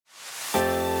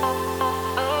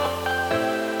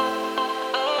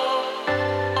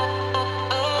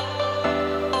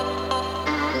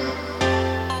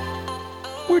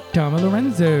Tom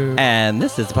Lorenzo. And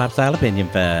this is the Pop Style Opinion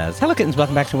Fest. Hello, kittens.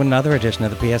 Welcome back to another edition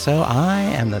of the PSO. I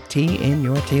am the T in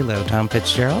your T-Lo, Tom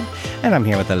Fitzgerald. And I'm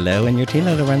here with the Lo in your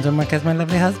T-Lo, Lorenzo Marquez, my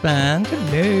lovely husband.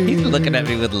 Hello. He's looking at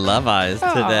me with love eyes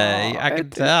today. I can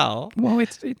tell. Well,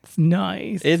 it's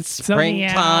nice. It's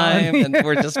springtime, and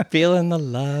we're just feeling the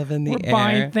love in the air. We're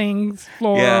buying things,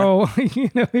 floral.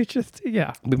 Yeah. It's just,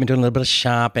 yeah. We've been doing a little bit of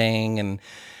shopping, and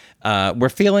we're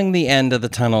feeling the end of the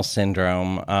tunnel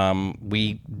syndrome.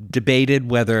 We debated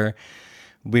whether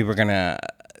we were going to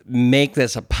make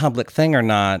this a public thing or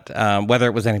not, whether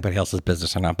it was anybody else's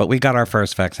business or not. But we got our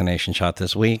first vaccination shot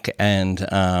this week, and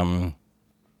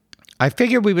I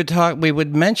figured we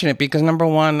would mention it because, number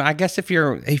one, I guess if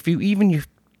you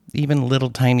even little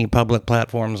tiny public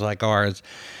platforms like ours,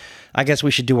 I guess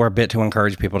we should do our bit to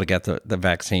encourage people to get the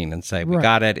vaccine and say, we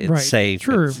got it, it's safe.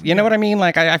 True. You know what I mean?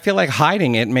 Like, I feel like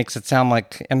hiding it makes it sound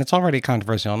like, and it's already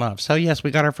controversial enough. So, yes,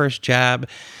 we got our first jab. It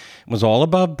was all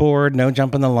above board, no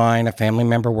jump in the line. A family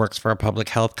member works for a public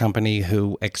health company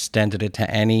who extended it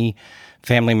to any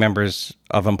family members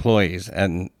of employees.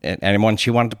 And anyone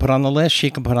she wanted to put on the list, she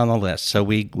can put on the list. So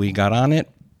we got on it.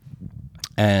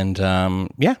 And,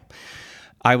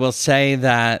 I will say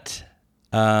that...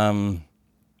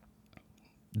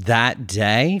 that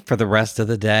day, for the rest of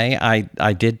the day,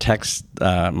 I did text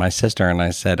my sister and I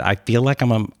said, I feel like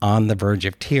I'm on the verge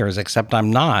of tears, except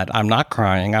I'm not. I'm not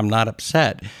crying. I'm not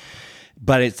upset.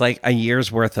 But it's like a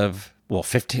year's worth of,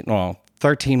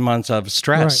 13 months of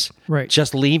stress. Right.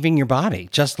 Just leaving your body.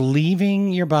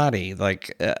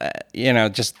 Like,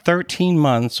 just 13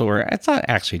 months, or it's not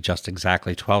actually just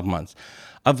exactly 12 months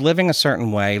of living a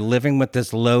certain way, living with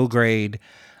this low grade.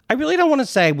 I really don't want to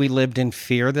say we lived in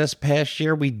fear this past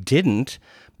year. We didn't,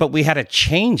 but we had to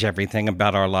change everything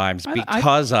about our lives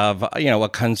because of, a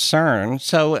concern.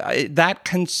 So that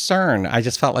concern, I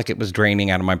just felt like it was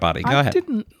draining out of my body. Go ahead. I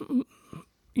didn't,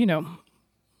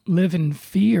 live in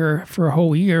fear for a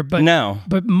whole year, but no.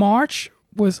 But March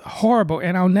was horrible,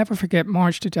 and I'll never forget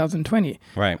March 2020.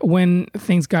 Right. When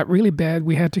things got really bad,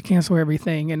 we had to cancel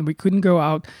everything, and we couldn't go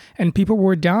out, and people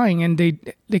were dying, and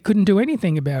they couldn't do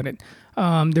anything about it.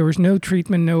 There was no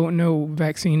treatment, no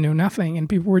vaccine, no nothing, and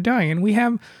people were dying. And we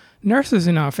have nurses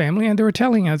in our family, and they were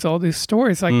telling us all these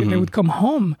stories. Like they would come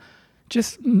home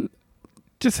just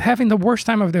having the worst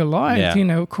time of their lives,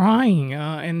 crying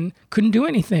and couldn't do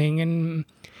anything. And,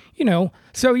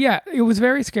 so yeah, it was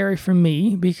very scary for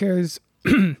me because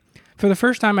for the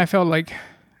first time I felt like,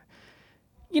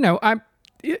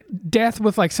 death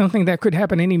was like something that could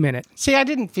happen any minute. See, I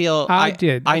didn't feel... I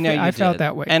did. I know you I felt did.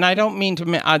 that way. And I don't mean to...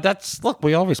 look,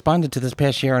 we all responded to this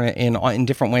past year in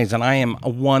different ways, and I am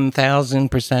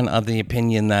 1,000% of the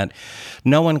opinion that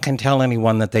no one can tell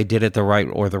anyone that they did it the right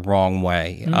or the wrong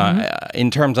way in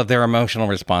terms of their emotional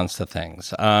response to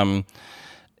things.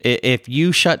 If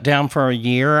you shut down for a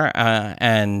year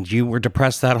and you were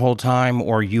depressed that whole time,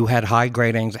 or you had high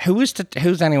grade anxiety,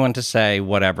 who's anyone to say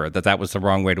whatever that was the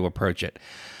wrong way to approach it?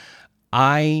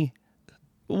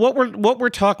 What we're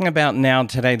talking about now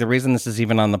today, the reason this is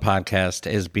even on the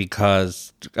podcast is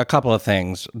because a couple of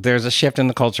things. There's a shift in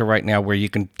the culture right now where you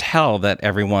can tell that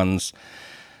everyone's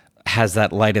has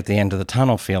that light at the end of the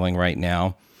tunnel feeling right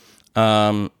now.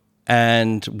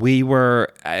 And we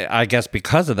were, I guess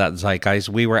because of that zeitgeist,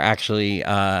 we were actually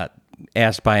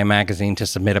asked by a magazine to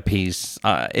submit a piece.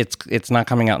 It's not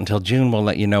coming out until June. We'll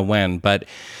let you know when. But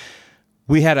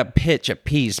we had to pitch a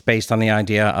piece based on the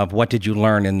idea of what did you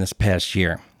learn in this past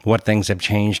year? What things have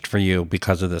changed for you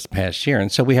because of this past year?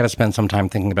 And so we had to spend some time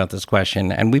thinking about this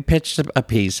question. And we pitched a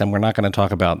piece, and we're not going to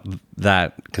talk about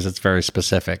that because it's very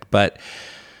specific. But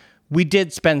we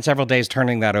did spend several days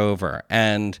turning that over.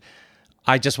 And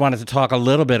I just wanted to talk a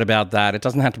little bit about that. It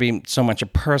doesn't have to be so much a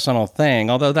personal thing,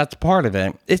 although that's part of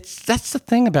it. That's the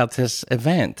thing about this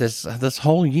event, this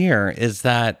whole year, is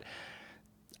that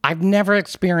I've never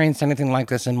experienced anything like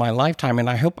this in my lifetime, and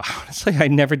I hope, honestly, I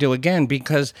never do again,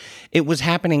 because it was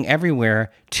happening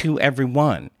everywhere to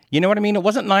everyone. You know what I mean? It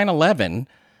wasn't 9/11.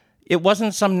 It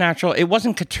wasn't it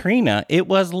wasn't Katrina. It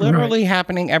was literally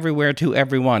happening everywhere to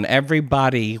everyone.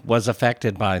 Everybody was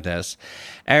affected by this.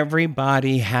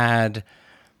 Everybody had,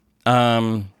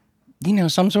 some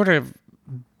sort of,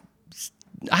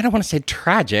 I don't want to say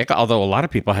tragic, although a lot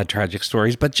of people had tragic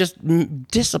stories, but just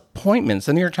disappointments.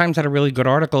 The New York Times had a really good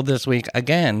article this week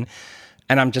again,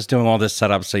 and I'm just doing all this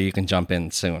setup so you can jump in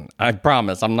soon. I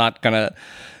promise I'm not going to...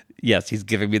 Yes, he's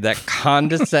giving me that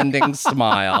condescending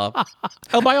smile.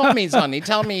 Oh, by all means, honey,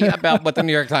 tell me about what the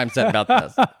New York Times said about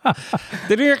this.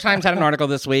 The New York Times had an article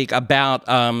this week about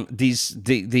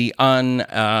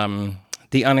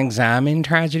the unexamined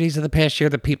tragedies of the past year,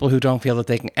 the people who don't feel that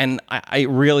they can. And it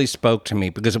really spoke to me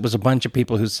because it was a bunch of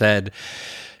people who said,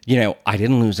 I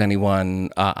didn't lose anyone.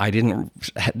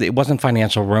 It wasn't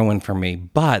financial ruin for me,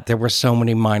 but there were so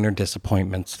many minor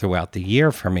disappointments throughout the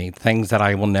year for me, things that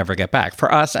I will never get back.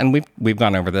 For us, and we've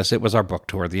gone over this, it was our book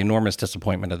tour, the enormous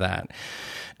disappointment of that.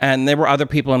 And there were other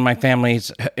people in my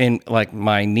families, like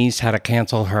my niece had to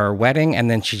cancel her wedding,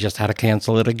 and then she just had to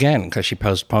cancel it again because she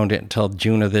postponed it until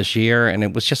June of this year, and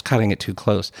it was just cutting it too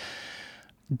close.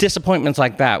 Disappointments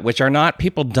like that, which are not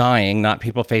people dying, not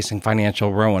people facing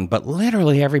financial ruin, but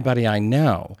literally everybody I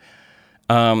know.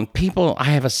 I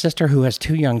have a sister who has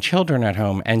 2 young children at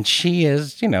home, and she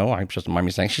is, I just mind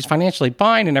me saying, she's financially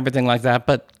fine and everything like that,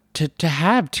 but to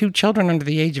have 2 children under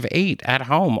the age of 8 at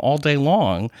home all day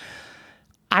long,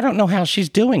 I don't know how she's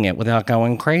doing it without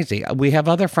going crazy. We have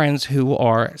other friends who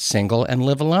are single and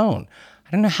live alone.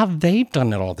 I don't know how they've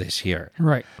done it all this year.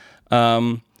 Right.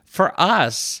 For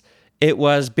us, it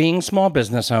was being small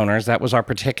business owners. That was our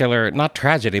particular, not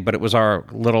tragedy, but it was our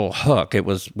little hook.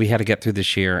 We had to get through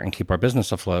this year and keep our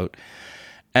business afloat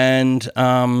and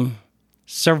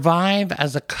survive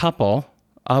as a couple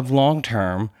of long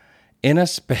term in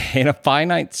a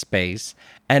finite space,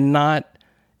 and not,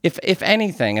 if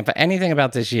anything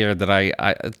about this year that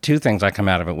I 2 things I come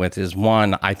out of it with is,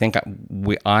 one, I think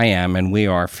I am and we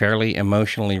are fairly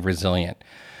emotionally resilient.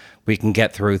 We can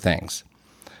get through things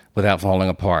without falling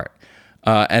apart.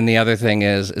 And the other thing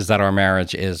is that our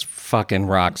marriage is fucking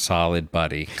rock solid,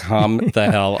 buddy. Come the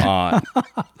hell on.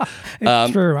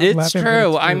 It's true. It's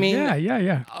true. I mean,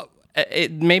 yeah.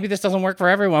 Maybe this doesn't work for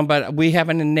everyone, but we have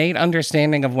an innate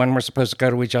understanding of when we're supposed to go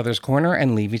to each other's corner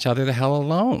and leave each other the hell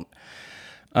alone.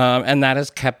 And that has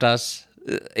kept us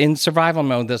in survival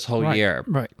mode this whole year.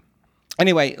 Right.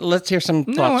 Anyway, let's hear some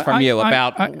thoughts from you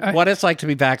about what it's like to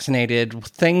be vaccinated,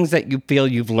 things that you feel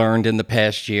you've learned in the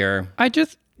past year.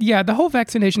 The whole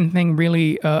vaccination thing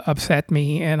really upset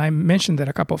me, and I mentioned that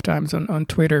a couple of times on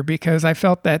Twitter because I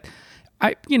felt that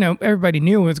everybody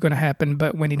knew it was going to happen,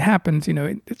 but when it happens,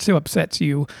 it still upsets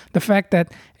you. The fact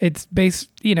that it's based,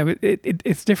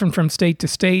 it's different from state to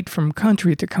state, from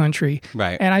country to country,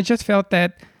 right? And I just felt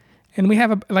that, and we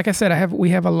have we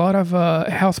have a lot of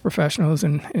health professionals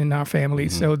in our family,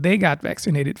 so they got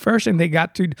vaccinated first, and they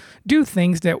got to do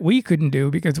things that we couldn't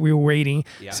do because we were waiting.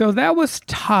 Yeah. So that was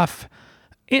tough.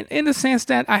 In the sense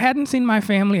that I hadn't seen my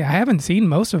family. I haven't seen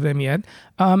most of them yet.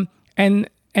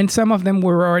 And some of them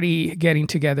were already getting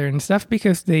together and stuff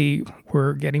because they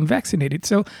were getting vaccinated.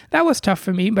 So that was tough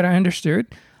for me, but I understood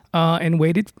and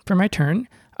waited for my turn.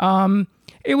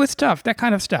 It was tough, that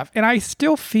kind of stuff. And I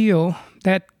still feel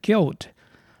that guilt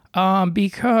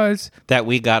because... That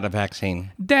we got a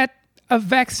vaccine. That a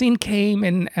vaccine came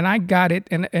and I got it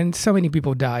and so many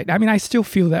people died. I mean, I still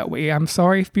feel that way. I'm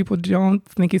sorry if people don't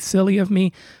think it's silly of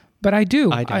me, but I do.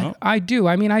 I don't. I do.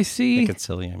 I mean, I see... I think it's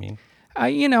silly, I mean.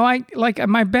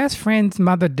 My best friend's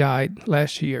mother died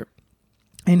last year,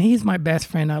 and he's my best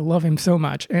friend. I love him so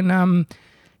much. And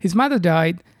his mother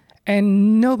died,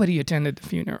 and nobody attended the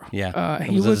funeral. Yeah,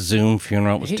 it was a Zoom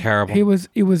funeral. It was terrible.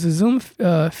 It was a Zoom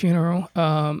funeral.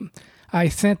 I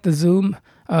sent the Zoom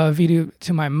video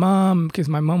to my mom because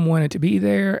my mom wanted to be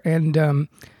there. And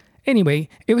anyway,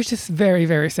 it was just very,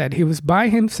 very sad. He was by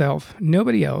himself,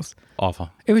 nobody else.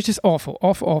 Awful. It was just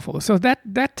awful. So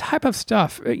that type of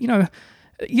stuff,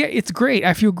 it's great.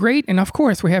 I feel great. And of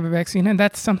course, we have a vaccine, and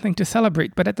that's something to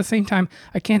celebrate. But at the same time,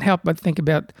 I can't help but think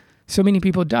about so many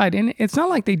people died. And it's not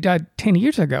like they died 10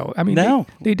 years ago. I mean, no.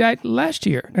 They died last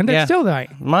year, and they're still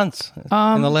dying. Months.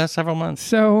 In the last several months.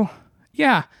 So,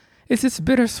 yeah, it's this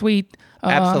bittersweet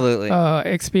absolutely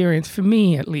experience, for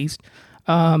me at least.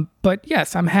 But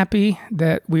yes, I'm happy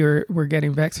that we're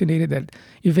getting vaccinated, that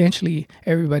eventually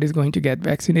everybody's going to get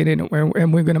vaccinated, and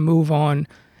we're going to move on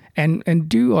and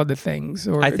do other things.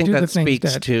 Or I think do that the things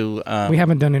speaks that to... we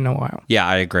haven't done in a while. Yeah,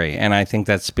 I agree. And I think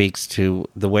that speaks to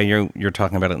the way you're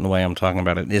talking about it and the way I'm talking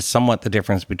about it is somewhat the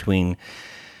difference between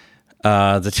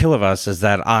the two of us, is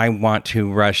that I want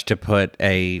to rush to put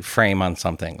a frame on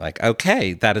something. Like,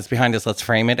 okay, that is behind us, let's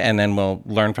frame it, and then we'll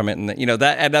learn from it. And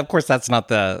that, and of course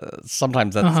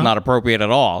sometimes that's not appropriate at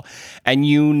all. And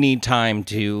you need time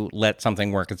to let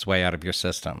something work its way out of your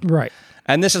system. Right.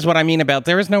 And this is what I mean about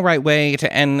there is no right way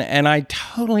to, and I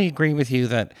totally agree with you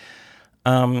that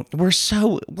we're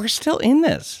still in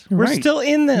this. We're still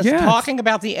in this, yes. Talking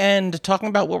about the end, talking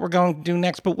about what we're going to do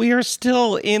next, but we are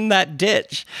still in that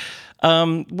ditch.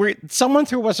 Someone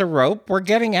threw us a rope. We're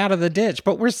getting out of the ditch,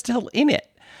 but we're still in it.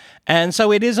 And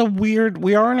so it is we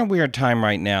are in a weird time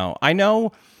right now. I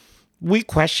know we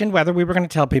questioned whether we were going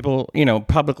to tell people,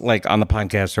 public, like on the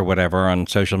podcast or whatever, on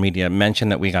social media, mention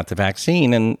that we got the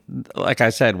vaccine. And like I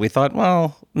said, we thought,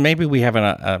 well, maybe we have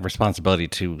a responsibility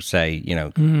to say,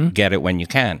 get it when you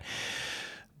can.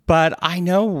 But I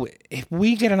know if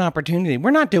we get an opportunity,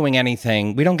 we're not doing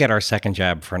anything. We don't get our second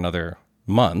jab for another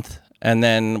month. And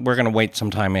then we're going to wait some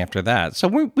time after that. So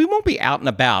we won't be out and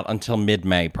about until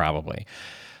mid-May probably.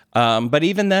 But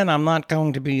even then, we're not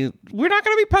going to be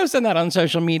posting that on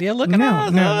social media. Look at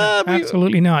us. No,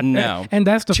 absolutely not. No. And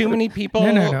that's too many people.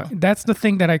 No. That's the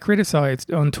thing that I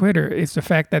criticized on Twitter is the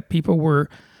fact that people were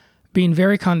being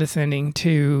very condescending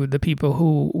to the people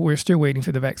who were still waiting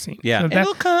for the vaccine. Yeah, so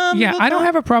it'll come. Yeah, I don't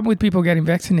have a problem with people getting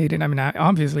vaccinated. I mean,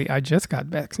 I just got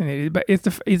vaccinated, but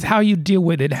it's how you deal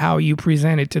with it, how you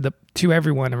present it to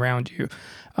everyone around you.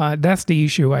 That's the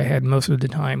issue I had most of the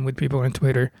time with people on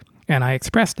Twitter, and I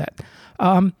expressed that.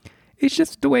 It's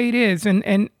just the way it is,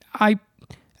 and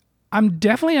I'm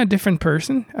definitely a different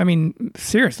person. I mean,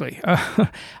 seriously,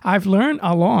 I've learned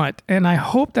a lot, and I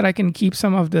hope that I can keep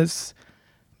some of this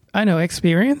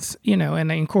experience,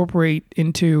 and I incorporate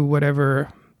into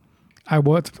whatever I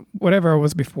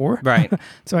was before. Right.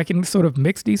 So I can sort of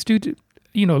mix these two,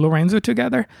 Lorenzo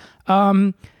together.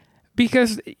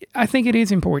 Because I think it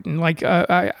is important. Like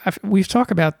we've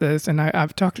talked about this, and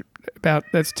I've talked about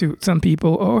this to some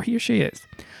people. Oh, here she is.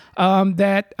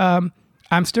 That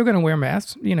I'm still going to wear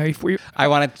masks. I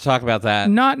wanted to talk about that.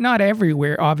 Not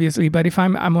everywhere, obviously, but if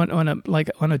I'm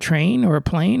on a train or a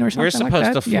plane or something like that. We're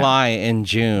supposed to fly in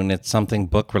June. It's something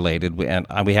book related, and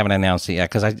we haven't announced it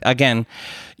yet. Because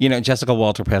Jessica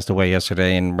Walter passed away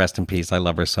yesterday, and rest in peace. I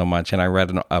love her so much, and I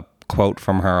read a quote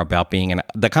from her about being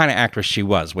the kind of actress she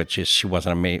was, which is she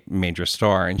wasn't a major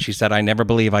star, and she said, "I never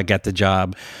believe I get the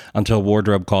job until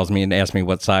wardrobe calls me and asks me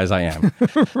what size I am."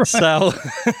 Right. So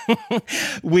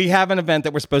we have an event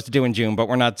that we're supposed to do in June, but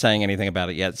we're not saying anything about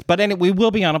it yet. But we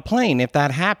will be on a plane if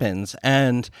that happens,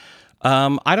 and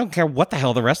I don't care what the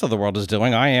hell the rest of the world is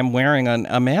doing. I am wearing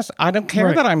a mask. I don't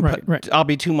care that I'll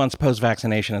be 2 months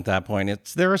post-vaccination at that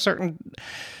point. There are certain.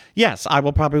 Yes, I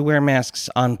will probably wear masks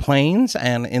on planes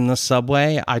and in the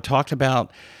subway. I talked about,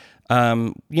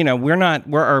 we're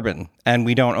urban and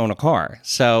we don't own a car.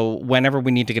 So whenever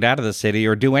we need to get out of the city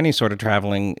or do any sort of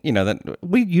traveling, that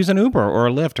we use an Uber or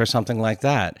a Lyft or something like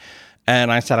that.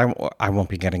 And I said, I won't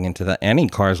be getting into any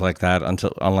cars like that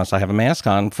unless I have a mask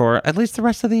on for at least the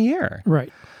rest of the year.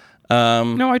 Right.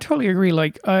 No, I totally agree.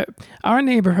 Like our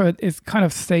neighborhood is kind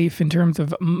of safe in terms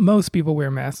of most people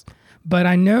wear masks. But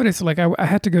I noticed, like, I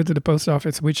had to go to the post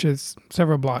office, which is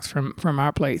several blocks from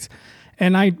our place.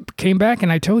 And I came back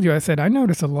and I told you, I said, I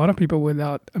noticed a lot of people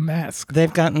without a mask.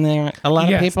 They've gotten there. A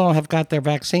lot of people have got their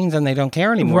vaccines and they don't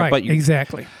care anymore. Right,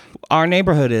 exactly. Our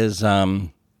neighborhood is,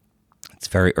 it's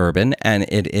very urban, and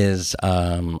it is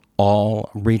all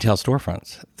retail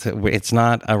storefronts. It's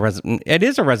not it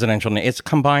is a residential, it's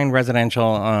combined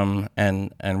residential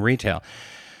and retail.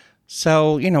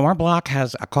 So, our block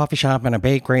has a coffee shop and a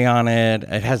bakery on it.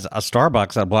 It has a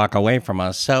Starbucks a block away from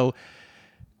us. So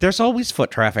there's always foot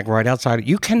traffic right outside.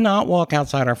 You cannot walk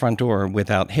outside our front door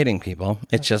without hitting people.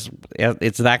 It's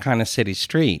that kind of city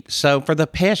street. So for the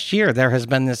past year, there has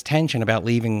been this tension about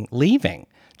leaving,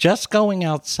 just going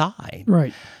outside.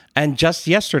 Right. And just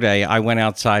yesterday, I went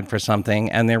outside for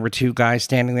something, and there were two guys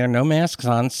standing there, no masks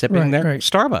on, sipping their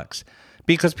Starbucks,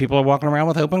 because people are walking around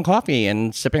with open coffee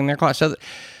and sipping their coffee. So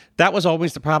that was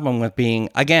always the problem with being,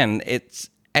 again, it's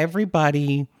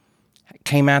everybody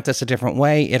came at this a different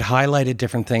way. It highlighted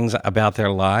different things about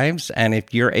their lives. And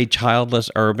if you're a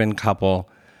childless urban couple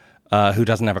who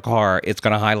doesn't have a car, it's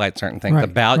going to highlight certain things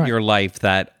about your life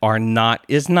that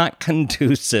is not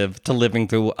conducive to living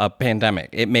through a pandemic.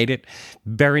 It made it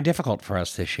very difficult for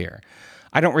us this year.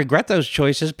 I don't regret those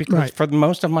choices because for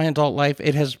most of my adult life,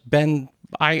 it has been,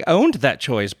 I owned that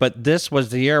choice. But this was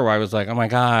the year where I was like, oh my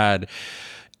God,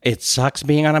 it sucks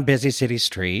being on a busy city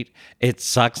street. It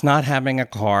sucks not having a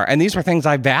car. And these were things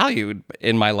I valued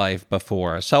in my life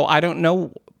before. So I don't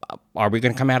know. Are we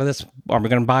going to come out of this? Are we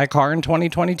going to buy a car in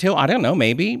 2022? I don't know.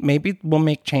 Maybe we'll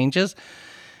make changes.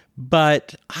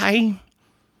 But I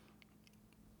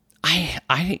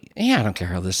don't care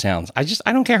how this sounds. I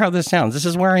don't care how this sounds. This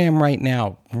is where I am right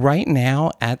now. Right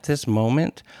now, at this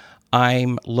moment,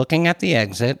 I'm looking at the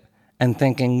exit and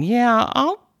thinking, yeah,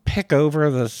 I'll pick over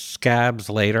the scabs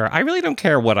later. I really don't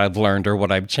care what I've learned or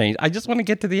what I've changed. I just want to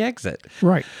get to the exit.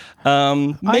 Right.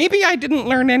 Maybe I didn't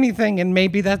learn anything, and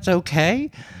maybe that's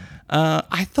okay.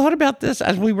 I thought about this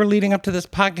as we were leading up to this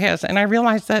podcast, and I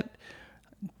realized that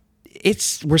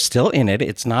we're still in it.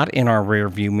 It's not in our rear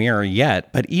view mirror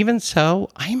yet, but even so,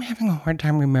 I am having a hard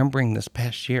time remembering this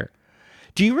past year.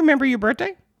 Do you remember your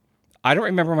birthday? I don't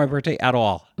remember my birthday at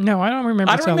all. No, I don't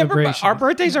remember I don't remember. celebration. Our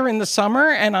birthdays are in the summer,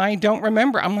 and I don't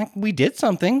remember. I'm like, we did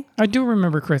something. I do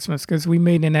remember Christmas because we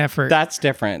made an effort. That's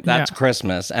different. That's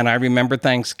Christmas, and I remember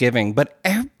Thanksgiving. But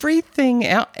everything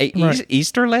else,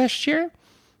 Easter last year,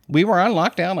 we were on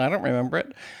lockdown. I don't remember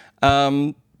it.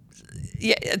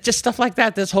 Yeah, just stuff like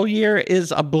that. This whole year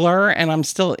is a blur, and I'm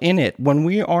still in it. When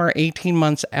we are 18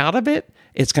 months out of it,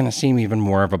 it's going to seem even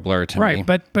more of a blur to me. Right,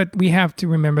 but we have to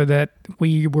remember that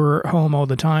we were home all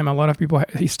the time. A lot of people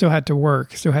still had to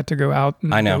work, still had to go out.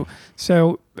 And I know.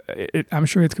 So I'm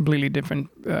sure it's completely different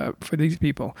for these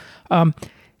people.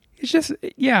 It's just,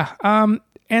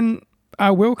 and I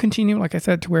will continue, like I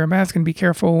said, to wear a mask and be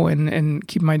careful and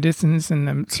keep my distance. And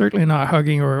I'm certainly not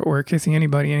hugging or kissing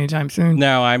anybody anytime soon.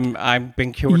 No, I've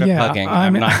been cured of hugging.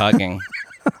 I'm not hugging.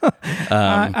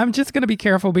 I'm just going to be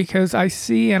careful because I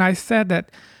see, and I said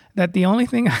that the only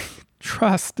thing I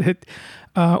trusted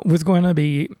was going to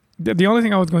be, the only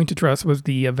thing I was going to trust was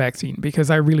the vaccine because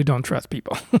I really don't trust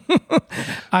people.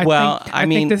 I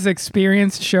think this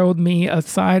experience showed me a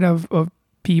side of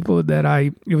people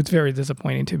that it was very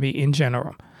disappointing to me in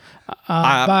general.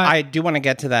 But I do want to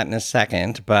get to that in a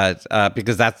second, but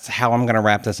because that's how I'm going to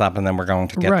wrap this up, and then we're going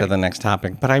to get to the next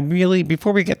topic. But I really,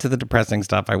 before we get to the depressing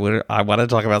stuff, I want to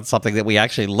talk about something that we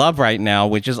actually love right now,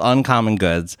 which is Uncommon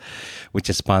Goods, which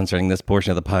is sponsoring this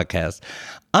portion of the podcast.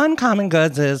 Uncommon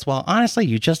Goods is, well, honestly,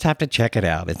 you just have to check it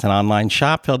out. It's an online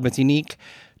shop filled with unique,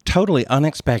 totally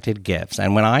unexpected gifts.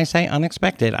 And when I say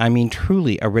unexpected, I mean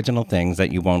truly original things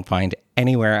that you won't find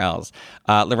anywhere else.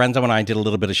 Lorenzo and I did a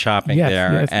little bit of shopping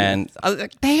there, and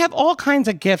they have all kinds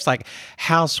of gifts like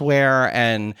houseware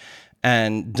and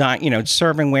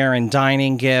servingware and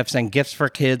dining gifts and gifts for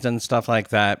kids and stuff like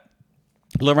that.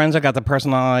 Lorenzo got the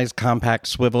personalized compact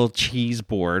swivel cheese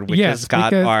board, which has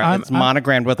got it's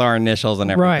monogrammed with our initials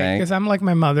and everything. Right, because I'm like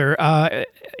my mother.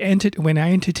 When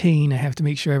I entertain, I have to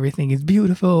make sure everything is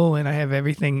beautiful and I have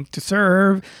everything to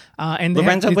serve. And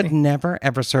Lorenzo would never,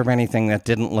 ever serve anything that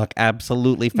didn't look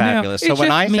absolutely fabulous. So when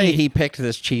I say he picked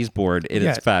this cheese board, it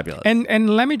is fabulous. And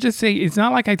let me just say, it's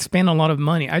not like I'd spend a lot of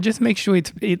money. I just make sure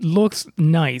it looks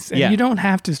nice. And you don't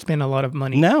have to spend a lot of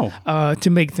money to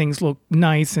make things look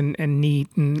nice and neat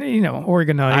and,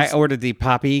 organized. I ordered the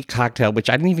Poppy cocktail, which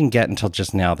I didn't even get until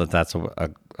just now that's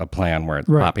a plan where it's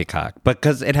poppycock.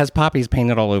 Because it has poppies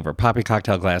painted all over. Poppy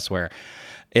cocktail glassware.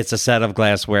 It's a set of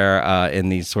glassware in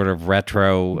these sort of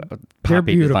retro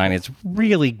poppy design. It's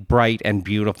really bright and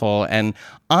beautiful. And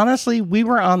honestly, we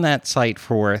were on that site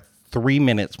for 3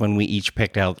 minutes when we each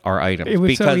picked out our items. It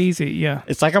was so easy, yeah.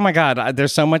 It's like, oh my God,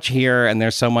 there's so much here and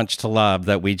there's so much to love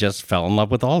that we just fell in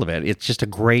love with all of it. It's just a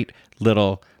great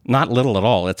little, not little at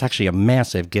all, it's actually a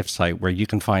massive gift site where you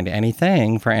can find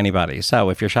anything for anybody. So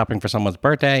if you're shopping for someone's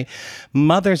birthday,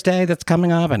 Mother's Day that's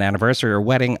coming up, an anniversary or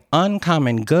wedding,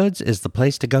 Uncommon Goods is the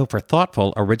place to go for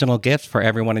thoughtful, original gifts for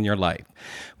everyone in your life.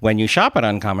 When you shop at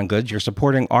Uncommon Goods, you're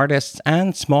supporting artists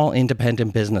and small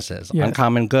independent businesses. Yes.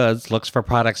 Uncommon Goods looks for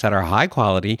products that are high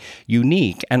quality,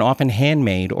 unique, and often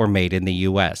handmade or made in the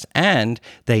U.S. And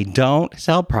they don't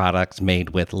sell products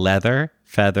made with leather,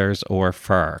 feathers, or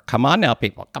fur. Come on now,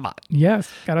 people. Come on. Yes,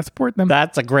 gotta support them.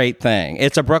 That's a great thing.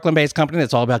 It's a Brooklyn-based company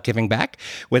that's all about giving back.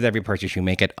 With every purchase you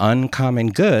make at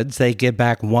Uncommon Goods, they give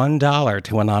back $1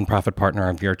 to a nonprofit partner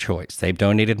of your choice. They've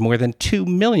donated more than $2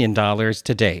 million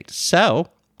to date. So,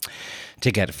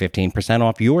 to get 15%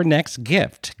 off your next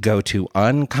gift, go to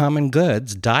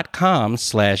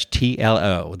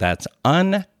uncommongoods.com/TLO. That's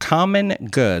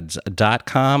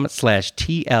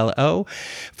uncommongoods.com/TLO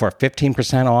for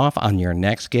 15% off on your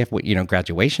next gift.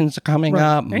 Graduations are coming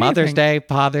up, anything. Mother's Day,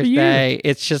 Father's Day.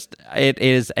 It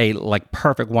is a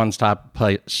perfect one-stop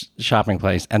shopping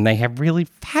place, and they have really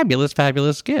fabulous,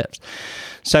 fabulous gifts.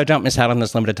 So don't miss out on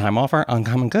this limited time offer.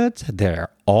 Uncommon Goods, they're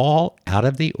all out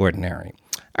of the ordinary.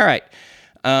 All right.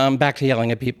 Back to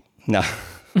yelling at people. No.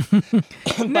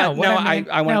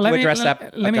 I want to address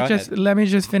that. Let me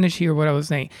just finish here what I was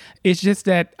saying. It's just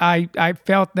that I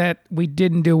felt that we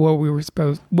didn't do what we were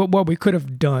what we could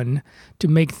have done to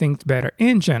make things better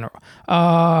in general.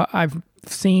 I've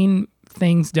seen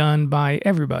things done by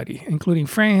everybody, including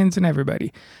friends and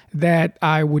everybody, that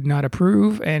I would not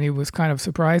approve, and it was kind of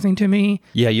surprising to me.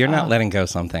 Yeah, you're not letting go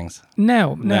some things.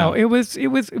 No, it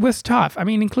was tough. I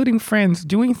mean, including friends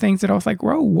doing things that I was like,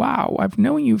 "Whoa, wow! I've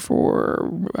known you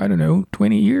for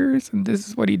 20 years, and this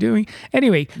is what you're doing."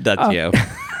 Anyway, that's you.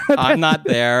 I'm not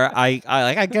there.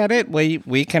 I get it.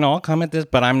 We can all come at this,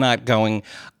 but I'm not going.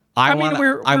 I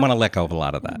mean, want to let go of a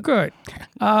lot of that. Good.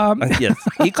 Yes,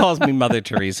 he calls me Mother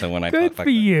Teresa when I Good talk for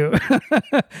like you.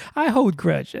 I hold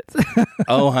grudges. that.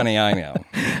 Oh, honey, I know.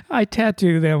 I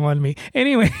tattoo them on me.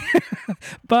 Anyway,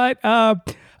 but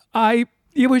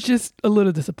it was just a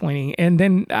little disappointing. And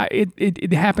then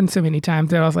it happened so many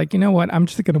times that I was like, you know what? I'm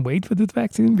just going to wait for this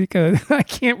vaccine because I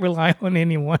can't rely on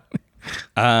anyone.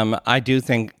 I do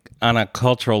think on a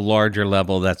cultural larger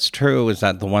level, that's true. Is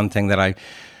that the one thing that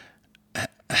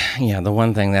the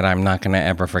one thing that I'm not going to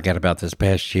ever forget about this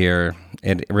past year,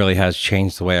 it really has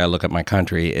changed the way I look at my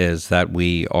country, is that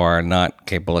we are not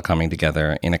capable of coming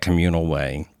together in a communal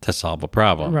way to solve a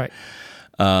problem. Right.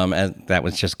 And that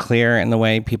was just clear in the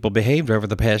way people behaved over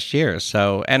the past year.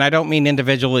 So, and I don't mean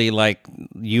individually like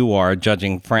you are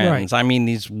judging friends. Right. I mean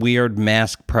these weird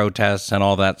mask protests and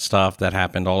all that stuff that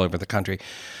happened all over the country.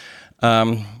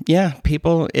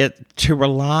 People, to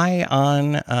rely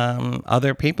on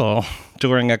other people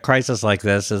during a crisis like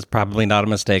this is probably not a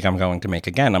mistake I'm going to make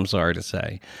again, I'm sorry to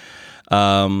say.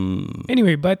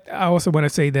 Anyway, but I also want to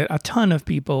say that a ton of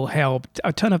people helped.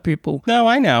 A ton of people. No,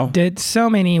 I know. Did so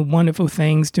many wonderful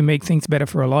things to make things better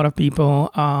for a lot of people.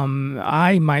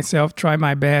 I myself tried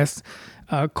my best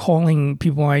calling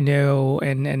people I know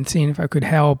and seeing if I could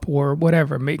help or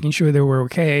whatever, making sure they were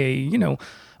okay. You know,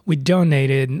 we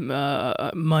donated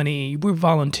money, we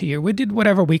volunteered, we did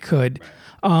whatever we could.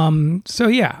 So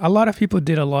yeah, a lot of people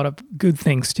did a lot of good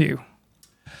things too.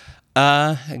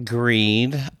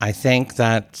 Agreed. I think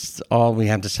that's all we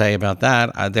have to say about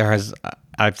that.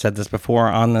 I've said this before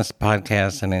on this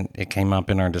podcast, and it came up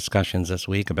in our discussions this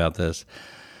week about this.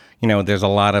 You know, there's a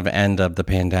lot of end of the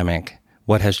pandemic,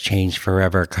 what has changed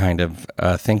forever kind of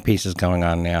think pieces going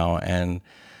on now, and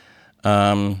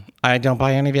I don't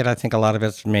buy any of it. I think a lot of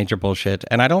it's major bullshit.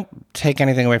 And I don't take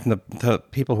anything away from the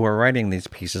people who are writing these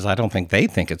pieces. I don't think they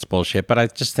think it's bullshit, but I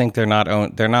just think they're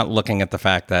not looking at the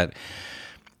fact that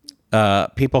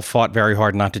people fought very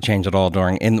hard not to change at all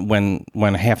when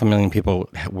 500,000 people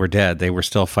were dead. They were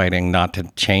still fighting not to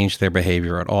change their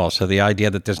behavior at all. So the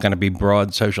idea that there's going to be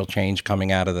broad social change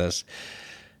coming out of this,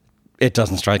 it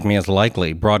doesn't strike me as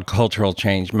likely. Broad cultural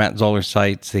change. Matt Zoller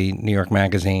Seitz, the New York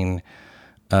Magazine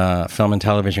film and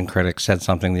television critic, said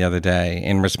something the other day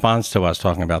in response to us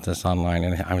talking about this online,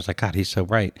 and I was like, God, he's so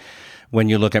right. When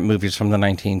you look at movies from the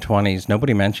 1920s,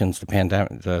 nobody mentions the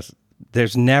pandemic.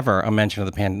 There's never a mention of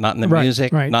the pandemic, not in the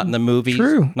music, not in the movies.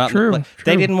 True.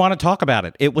 They didn't want to talk about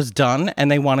it. It was done,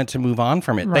 and they wanted to move on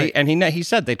from it. Right. He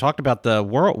said they talked about the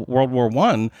World War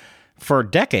I for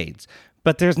decades,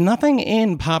 but there's nothing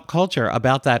in pop culture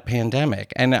about that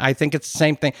pandemic. And I think it's the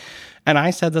same thing. And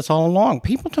I said this all along.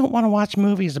 People don't want to watch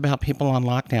movies about people on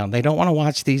lockdown. They don't want to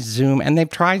watch these Zoom. And they've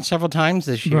tried several times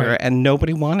this year, and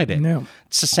nobody wanted it. No.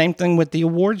 It's the same thing with the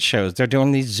award shows. They're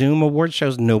doing these Zoom award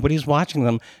shows. Nobody's watching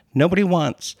them. Nobody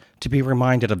wants to be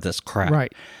reminded of this crap.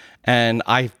 Right. And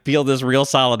I feel this real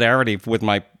solidarity with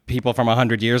my people from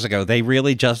 100 years ago. They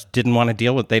really just didn't want to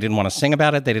deal with it. They didn't want to sing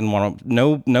about it. They didn't want to,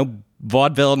 no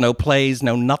vaudeville, no plays,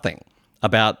 no nothing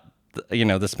about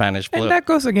the Spanish flu. And that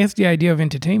goes against the idea of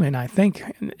entertainment, I think.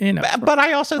 But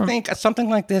I also think something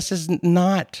like this is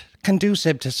not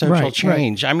conducive to social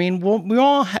change. Right. I mean, we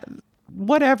all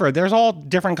whatever. There's all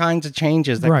different kinds of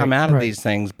changes that come out of these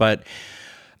things, but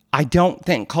I don't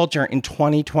think culture in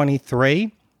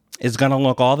 2023 is going to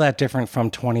look all that different from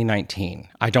 2019.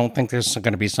 I don't think there's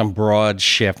going to be some broad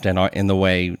shift in the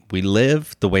way we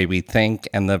live, the way we think,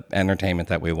 and the entertainment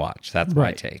that we watch. That's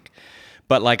my take.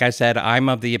 But like I said, I'm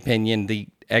of the opinion the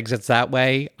exit's that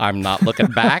way. I'm not looking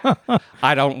back.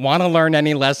 I don't want to learn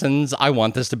any lessons. I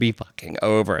want this to be fucking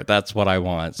over. That's what I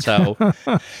want. So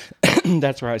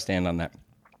that's where I stand on that.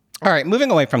 All right, moving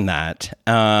away from that.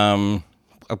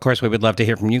 Of course, we would love to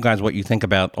hear from you guys what you think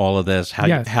about all of this,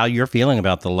 how you're feeling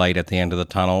about the light at the end of the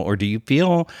tunnel, or do you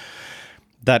feel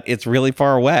that it's really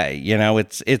far away?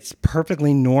 It's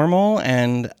perfectly normal,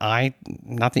 and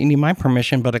not that you need my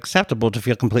permission, but acceptable to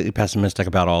feel completely pessimistic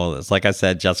about all of this. Like I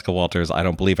said, Jessica Walters, I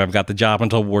don't believe I've got the job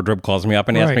until wardrobe calls me up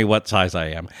and asks me what size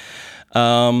I am.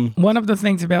 One of the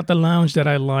things about the lounge that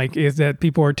I like is that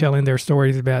people are telling their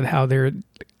stories about how they're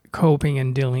coping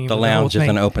and dealing with the lounge is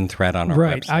an open thread on our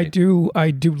website.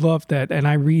 I do love that, and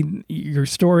I read your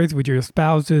stories with your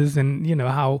spouses, and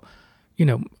how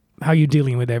you're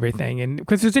dealing with everything, and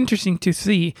because it's interesting to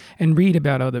see and read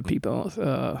about other people's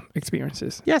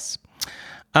experiences. Yes.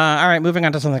 All right, moving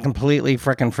on to something completely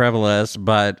frickin' frivolous,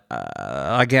 but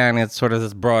again, it's sort of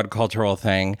this broad cultural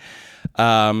thing.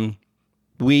 First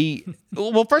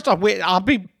off, I'll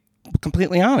be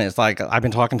completely honest. Like, I've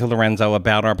been talking to Lorenzo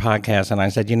about our podcast, and I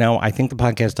said, I think the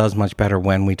podcast does much better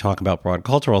when we talk about broad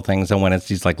cultural things than when it's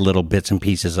these like little bits and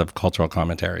pieces of cultural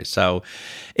commentary. So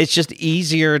it's just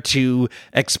easier to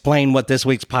explain what this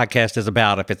week's podcast is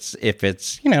about if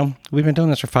it's we've been doing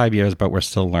this for 5 years, but we're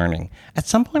still learning. At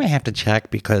some point I have to check,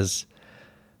 because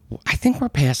I think we're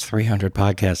past 300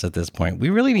 podcasts at this point. We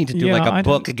really need to do like a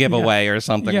book giveaway or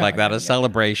something like that, a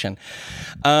celebration.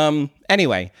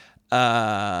 Anyway,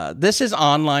 this is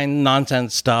online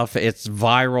nonsense stuff. It's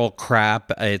viral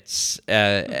crap. It's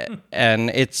and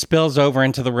it spills over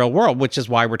into the real world, which is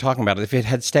why we're talking about it. If it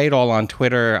had stayed all on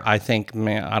Twitter, I think,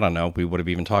 I don't know, we would have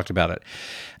even talked about it.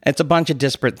 It's a bunch of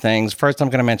disparate things. First, I'm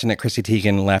going to mention that Chrissy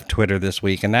Teigen left Twitter this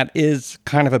week, and that is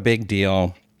kind of a big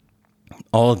deal.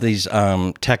 All of these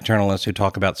tech journalists who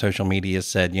talk about social media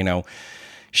said,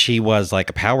 she was like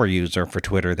a power user for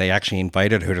Twitter. They actually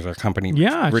invited her to their company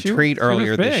retreat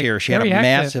earlier this year. She had a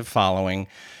massive following.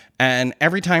 And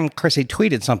every time Chrissy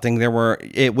tweeted something,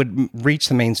 it would reach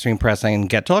the mainstream press and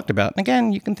get talked about. And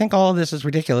again, you can think all of this is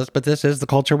ridiculous, but this is the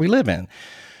culture we live in.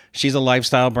 She's a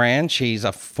lifestyle brand. She's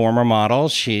a former model.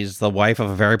 She's the wife of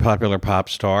a very popular pop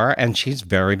star, and she's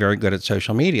very, very good at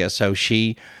social media. So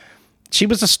she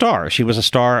was a star. She was a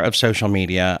star of social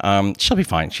media. She'll be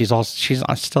fine. She's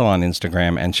still on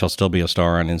Instagram, and she'll still be a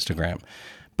star on Instagram.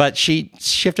 But she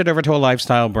shifted over to a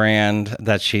lifestyle brand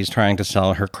that she's trying to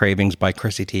sell, her Cravings by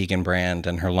Chrissy Teigen brand,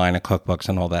 and her line of cookbooks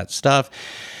and all that stuff.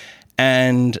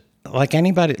 And like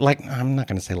anybody, I'm not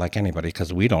going to say like anybody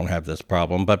because we don't have this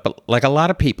problem, but like a lot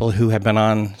of people who have been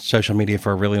on social media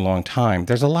for a really long time,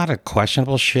 there's a lot of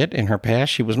questionable shit in her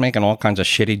past. She was making all kinds of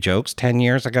shitty jokes 10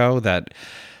 years ago that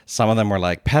some of them were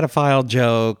like pedophile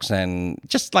jokes and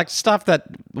just like stuff that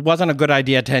wasn't a good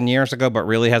idea 10 years ago, but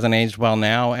really hasn't aged well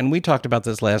now. And we talked about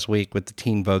this last week with the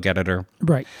Teen Vogue editor.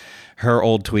 Right. Her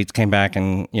old tweets came back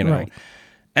and, Right.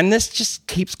 And this just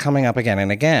keeps coming up again and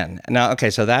again. Now, okay,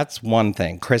 so that's one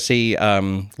thing. Chrissy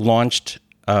launched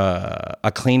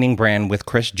a cleaning brand with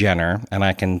Kris Jenner, and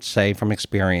I can say from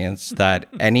experience that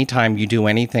anytime you do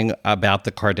anything about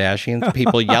the Kardashians,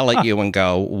 people yell at you and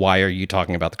go, "Why are you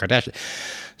talking about the Kardashians?"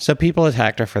 So people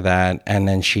attacked her for that, and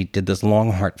then she did this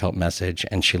long, heartfelt message,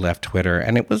 and she left Twitter,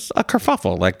 and it was a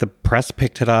kerfuffle. Like, the press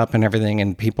picked it up and everything,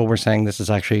 and people were saying this is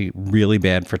actually really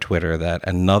bad for Twitter, that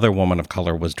another woman of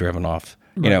color was driven off,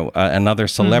 another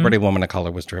celebrity woman of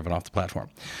color was driven off the platform.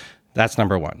 That's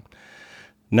number one.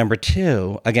 Number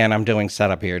two, again, I'm doing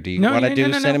setup here. Do you want to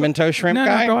do Cinnamon Toast Shrimp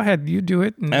Guy? No, go ahead. You do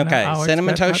it. Okay.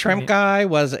 Cinnamon Toast Shrimp Guy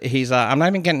he's I'm not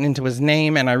even getting into his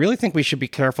name, and I really think we should be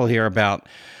careful here about,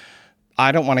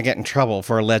 I don't want to get in trouble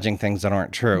for alleging things that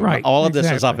aren't true. Right, all of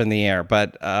this is up in the air,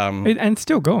 but and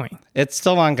still going. It's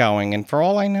still ongoing, and for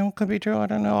all I know, it could be true. I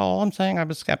don't know. All I'm saying, I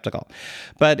was skeptical.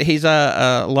 But he's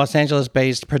a Los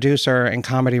Angeles-based producer and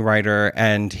comedy writer,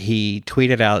 and he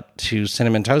tweeted out to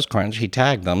Cinnamon Toast Crunch. He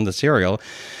tagged them, the cereal,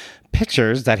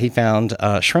 pictures that he found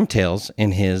shrimp tails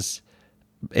in his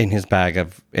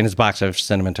box of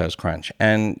Cinnamon Toast Crunch.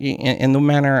 And in the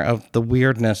manner of the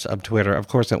weirdness of Twitter, of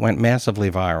course, it went massively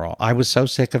viral. I was so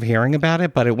sick of hearing about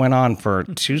it, but it went on for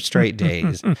 2 straight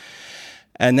days.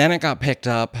 And then it got picked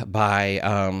up by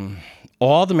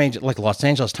all the major, like Los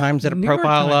Angeles Times did a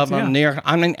profile of him.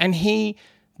 And he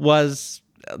was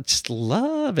just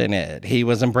loving it. He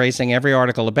was embracing every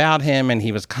article about him, and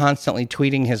he was constantly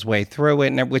tweeting his way through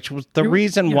it, which was the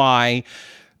reason why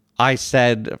I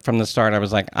said from the start, I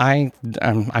was like, I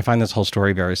find this whole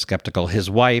story very skeptical. His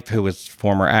wife, who is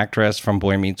former actress from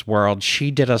Boy Meets World,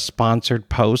 she did a sponsored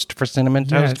post for Cinnamon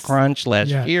Toast Crunch last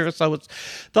year. So it's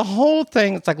the whole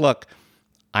thing. It's like, look,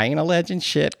 I ain't alleging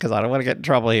shit because I don't want to get in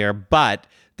trouble here, but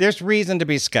there's reason to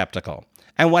be skeptical.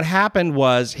 And what happened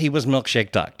was he was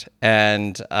milkshake ducked,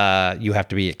 and you have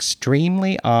to be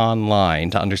extremely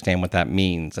online to understand what that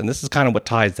means. And this is kind of what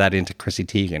ties that into Chrissy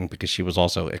Teigen, because she was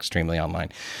also extremely online.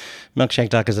 Milkshake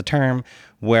duck is a term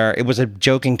where it was a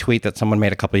joking tweet that someone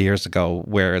made a couple of years ago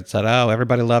where it said, "Oh,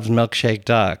 everybody loves milkshake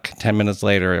duck." 10 minutes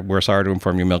later, "We're sorry to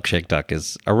inform you, milkshake duck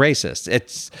is a racist."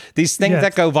 It's these things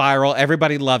that go viral.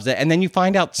 Everybody loves it. And then you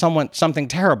find out something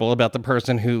terrible about the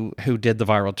person who did the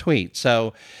viral tweet.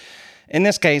 So in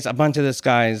this case, a bunch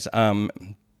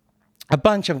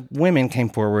of women came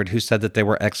forward who said that they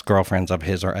were ex-girlfriends of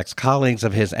his or ex-colleagues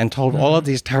of his and told all of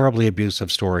these terribly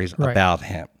abusive stories about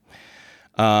him.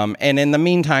 And in the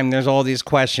meantime, there's all these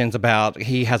questions about,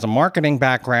 he has a marketing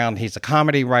background, he's a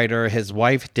comedy writer, his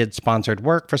wife did sponsored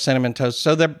work for Cinnamon Toast.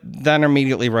 So then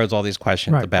immediately rose all these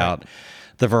questions about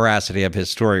the veracity of his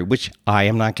story, which I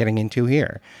am not getting into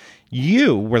here.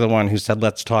 You were the one who said,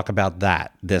 let's talk about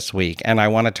that this week. And I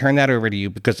want to turn that over to you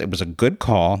because it was a good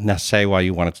call. Now say why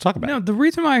you wanted to talk about it. No, the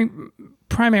reason why,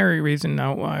 primary reason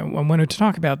I wanted to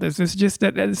talk about this is just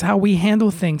that is how we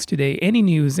handle things today. Any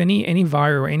news, any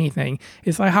viral, anything.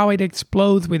 It's like how it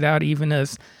explodes without even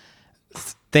us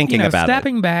Thinking about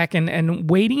stepping it. back and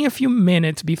waiting a few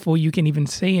minutes before you can even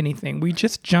say anything. We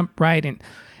just jump right in.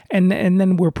 And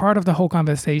then we're part of the whole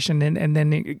conversation. And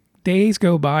then days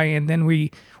go by and then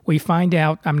we find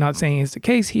out, I'm not saying it's the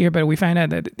case here, but we find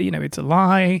out that, it's a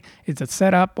lie, it's a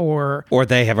setup, or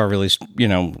they have a really,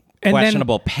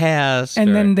 questionable past.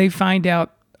 And then they find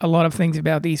out a lot of things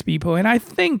about these people. And I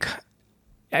think,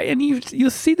 and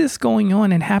you'll see this going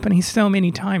on and happening so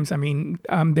many times. I mean,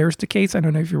 there's the case, I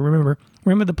don't know if you remember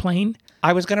the plane?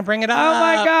 I was going to bring it up. Oh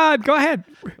my God, go ahead.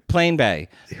 Plane Bay.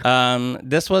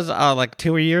 This was like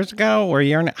 2 years ago or a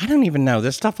year. I don't even know.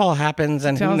 This stuff all happens,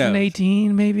 and who knows?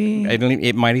 2018, maybe.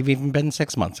 It might have even been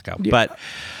 6 months ago. Yeah. But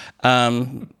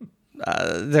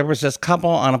there was this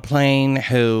couple on a plane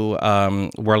who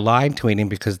were live tweeting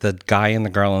because the guy and the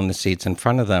girl in the seats in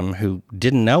front of them, who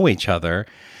didn't know each other,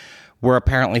 were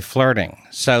apparently flirting.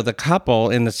 So the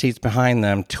couple in the seats behind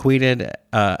them tweeted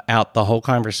out the whole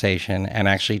conversation and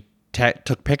actually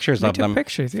took pictures of them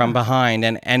from behind.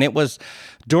 And it was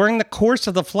during the course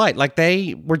of the flight. Like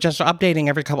they were just updating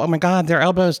every couple. Oh my God, their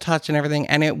elbows touched and everything.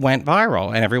 And it went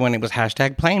viral. And everyone, it was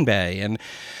hashtag Plane Bay. And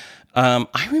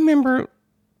I remember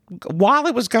while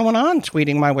it was going on,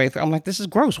 tweeting my way through, I'm like, this is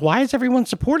gross. Why is everyone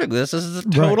supporting this? This is a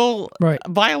total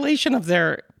violation of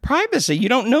their privacy. You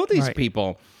don't know these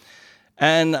people.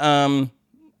 And,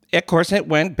 of course, it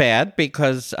went bad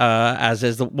because,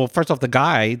 first off, the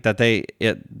guy that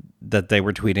they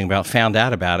were tweeting about found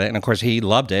out about it. And, of course, he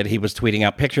loved it. He was tweeting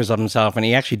out pictures of himself, and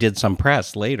he actually did some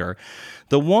press later.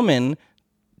 The woman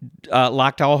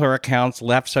locked all her accounts,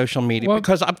 left social media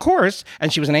because, of course,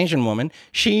 and she was an Asian woman,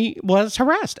 she was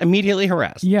immediately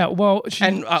harassed. Yeah, well...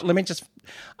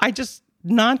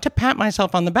 not to pat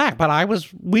myself on the back, but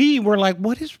we were like,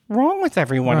 what is wrong with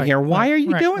everyone here? Why are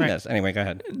you doing this? Anyway, go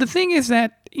ahead. The thing is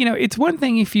that, it's one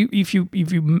thing if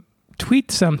you tweet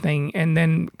something and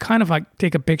then kind of like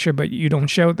take a picture, but you don't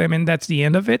show them and that's the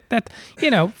end of it. That,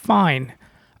 fine.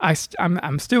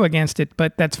 I'm still against it,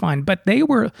 but that's fine. But they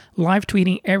were live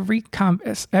tweeting every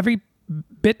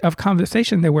bit of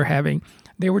conversation they were having.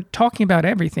 They were talking about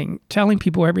everything, telling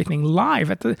people everything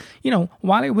live at the,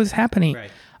 while it was happening.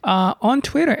 Right. On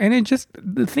Twitter, and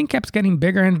the thing kept getting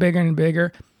bigger and bigger and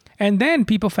bigger, and then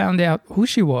people found out who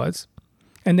she was,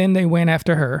 and then they went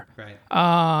after her,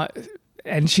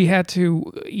 and she had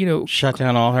to, shut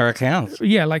down all her accounts.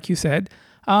 Yeah, like you said,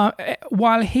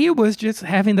 while he was just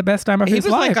having the best time of his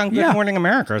life. He was like on Good Morning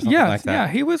America or something like that. Yeah,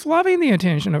 he was loving the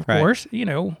attention, of course,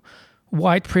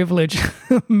 white privileged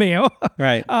male.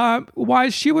 Right.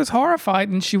 While she was horrified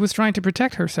and she was trying to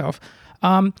protect herself.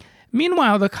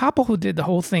 Meanwhile, the couple who did the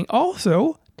whole thing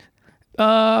also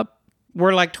were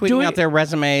like tweeting out their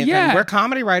resumes. Yeah. And we're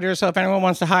comedy writers, so if anyone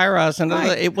wants to hire us, and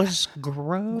it was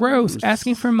gross.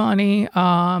 Asking for money,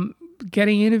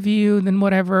 getting interviewed, and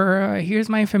whatever. Here's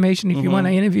my information if you want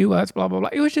to interview us. Blah blah blah.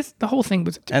 It was just the whole thing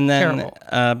was terrible.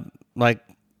 And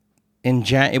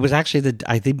then, it was actually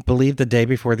I believe the day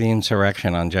before the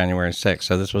insurrection on January 6th.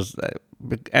 So this was,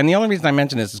 and the only reason I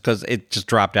mention this is because it just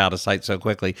dropped out of sight so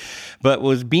quickly. But it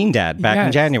was Bean Dad back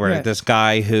in January. Yes. This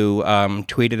guy who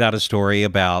tweeted out a story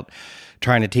about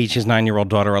trying to teach his 9-year-old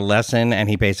daughter a lesson, and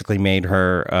he basically made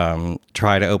her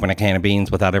try to open a can of beans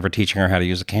without ever teaching her how to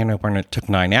use a can opener. And it took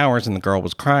 9 hours, and the girl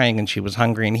was crying, and she was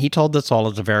hungry. And he told this all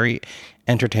as a very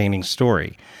entertaining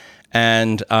story.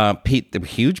 And Pete, the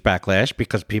huge backlash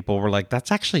because people were like,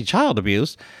 that's actually child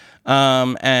abuse.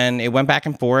 And it went back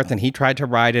and forth, and he tried to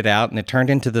ride it out, and it turned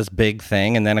into this big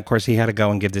thing. And then, of course, he had to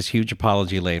go and give this huge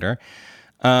apology later.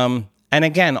 And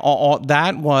again, all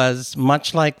that was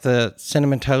much like the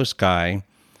Cinnamon Toast guy.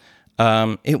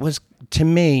 It was, to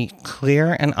me,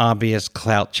 clear and obvious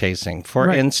clout chasing. For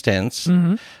instance,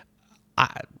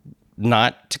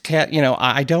 not to,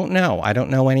 I don't know. I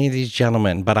don't know any of these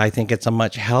gentlemen, but I think it's a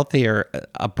much healthier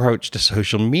approach to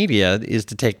social media is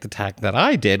to take the tack that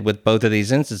I did with both of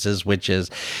these instances, which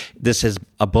is this is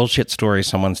a bullshit story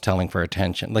someone's telling for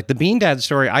attention. Like the Bean Dad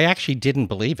story, I actually didn't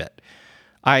believe it.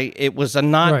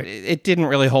 It didn't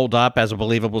really hold up as a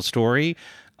believable story.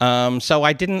 So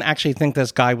I didn't actually think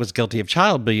this guy was guilty of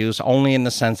child abuse, only in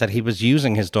the sense that he was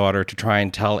using his daughter to try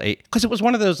and tell because it was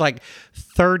one of those like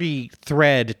 30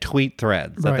 tweet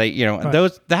threads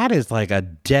that that is like a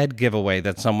dead giveaway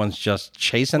that someone's just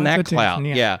chasing that clout.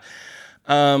 Yeah.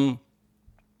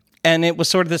 And it was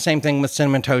sort of the same thing with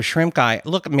Cinnamon Toast Shrimp Guy.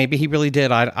 Look, maybe he really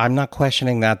did. I'm not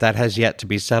questioning that. That has yet to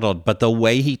be settled. But the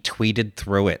way he tweeted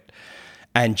through it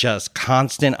and just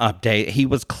constant update, he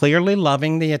was clearly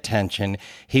loving the attention.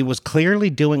 He was clearly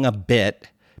doing a bit.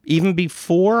 Even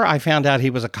before I found out he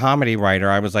was a comedy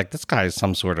writer, I was like, this guy is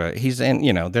some sort of, he's in,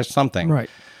 there's something. Right.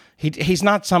 He's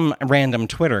not some random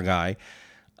Twitter guy.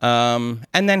 And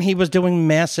then he was doing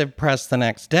massive press the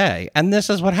next day. And this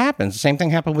is what happens. The same thing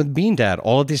happened with Bean Dad.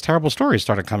 All of these terrible stories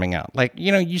started coming out. Like,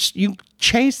 you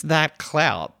chase that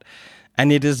clout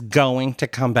and it is going to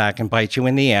come back and bite you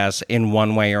in the ass in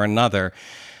one way or another.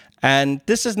 And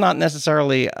this is not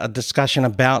necessarily a discussion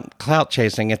about clout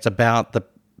chasing. It's about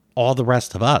all the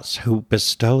rest of us who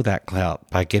bestow that clout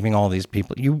by giving all these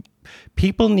people.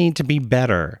 People need to be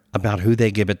better about who they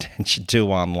give attention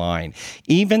to online.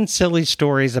 Even silly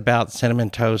stories about Cinnamon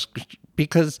Toast,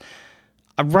 because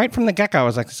right from the get-go, I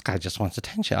was like, this guy just wants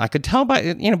attention. I could tell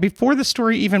by, before the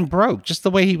story even broke, just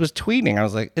the way he was tweeting, I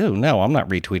was like, ew, no, I'm not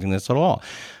retweeting this at all.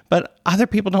 But other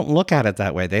people don't look at it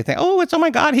that way. They think, oh my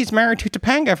God, he's married to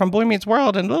Topanga from Boy Meets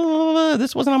World, and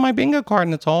this wasn't on my bingo card,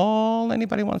 and it's all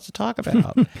anybody wants to talk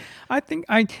about. I think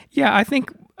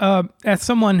as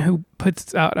someone who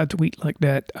puts out a tweet like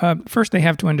that, first they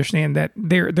have to understand that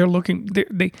they're looking.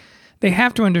 They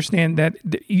have to understand that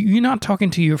you're not talking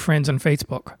to your friends on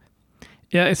Facebook.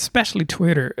 Yeah, especially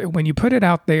Twitter. When you put it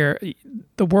out there,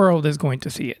 the world is going to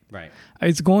see it. Right.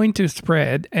 It's going to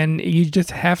spread, and you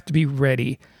just have to be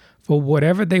ready for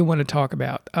whatever they want to talk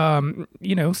about.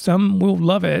 Some will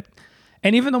love it.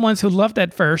 And even the ones who loved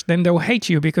that first, then they'll hate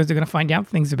you because they're going to find out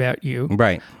things about you.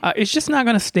 Right. It's just not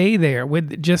going to stay there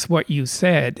with just what you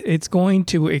said. It's going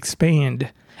to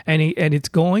expand, and it's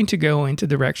going to go into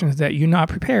directions that you're not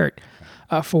prepared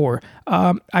for.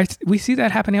 We see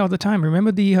that happening all the time.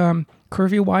 Remember the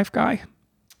curvy wife guy?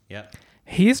 Yeah.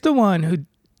 He's the one who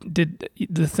did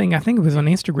the thing, I think it was on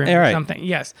Instagram or something.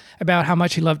 Yes. About how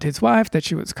much he loved his wife, that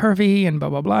she was curvy and blah,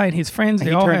 blah, blah. And his friends,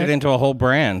 he turned it into a whole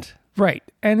brand. Right.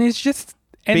 And it's just...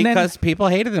 because people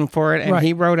hated him for it, and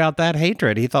he wrote out that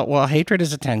hatred. He thought, well, hatred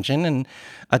is attention, and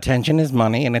attention is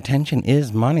money, and attention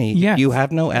is money. Yes. You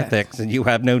have no ethics, and you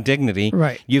have no dignity.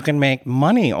 Right. You can make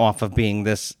money off of being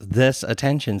this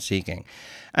attention-seeking.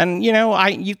 And,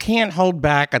 you can't hold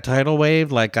back a tidal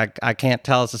wave. Like, I can't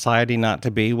tell society not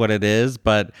to be what it is,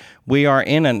 but we are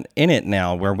in it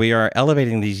now, where we are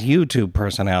elevating these YouTube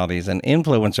personalities and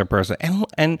influencer person.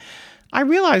 And I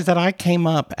realized that I came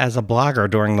up as a blogger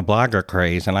during the blogger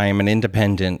craze, and I am an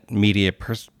independent media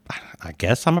person. I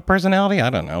guess I'm a personality. I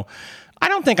don't know. I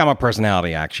don't think I'm a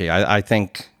personality, actually. I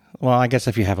think, well, I guess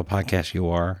if you have a podcast, you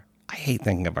are. I hate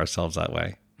thinking of ourselves that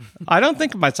way. I don't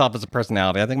think of myself as a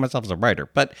personality. I think of myself as a writer,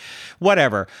 but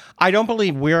whatever. I don't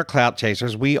believe we're clout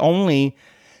chasers. We only,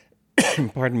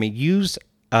 use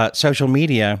social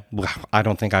media. Well, I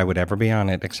don't think I would ever be on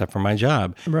it except for my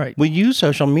job. Right. We use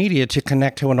social media to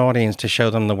connect to an audience, to show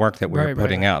them the work that we're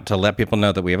putting out, to let people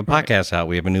know that we have a podcast out,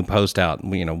 we have a new post out,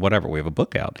 whatever, we have a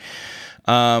book out.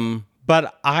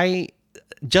 But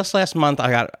just last month,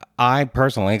 I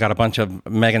personally got a bunch of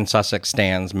Megan Sussex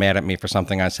stans mad at me for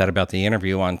something I said about the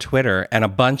interview on Twitter, and a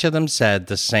bunch of them said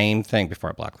the same thing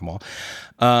before I blocked them all.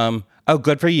 Oh,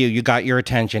 good for you. You got your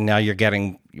attention. Now you're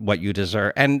getting what you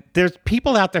deserve. And there's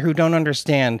people out there who don't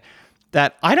understand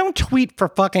that I don't tweet for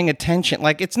fucking attention.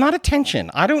 Like, it's not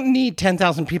attention. I don't need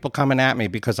 10,000 people coming at me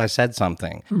because I said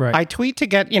something. Right. I tweet to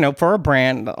get, for a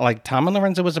brand, like Tom and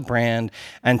Lorenzo was a brand,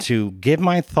 and to give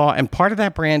my thought. And part of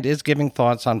that brand is giving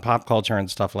thoughts on pop culture and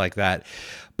stuff like that.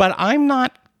 But I'm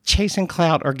not chasing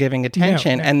clout or giving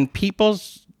attention. No. And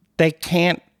they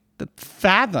can't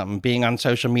fathom being on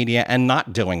social media and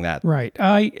not doing that. Right.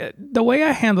 The way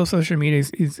I handle social media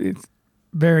is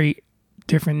very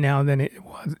different now than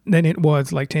it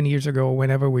was like 10 years ago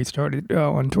whenever we started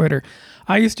on Twitter.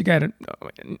 I used to get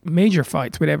major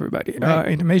fights with everybody,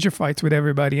 into major fights with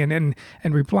everybody and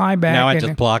reply back. Now I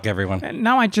just block everyone. And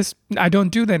now I don't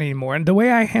do that anymore. And the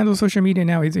way I handle social media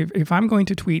now is if I'm going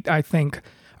to tweet, I think,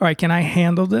 all right, can I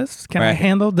handle this? Can I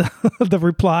handle the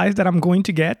replies that I'm going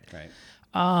to get? Right.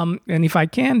 And if I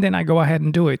can, then I go ahead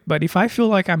and do it. But if I feel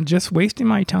like I'm just wasting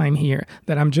my time here,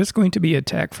 that I'm just going to be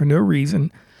attacked for no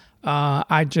reason,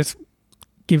 I just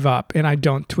give up and I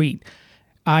don't tweet.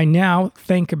 I now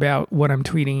think about what I'm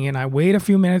tweeting and I wait a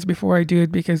few minutes before I do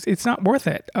it because it's not worth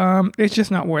it. It's just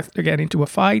not worth to get into a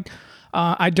fight.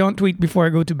 I don't tweet before I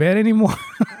go to bed anymore.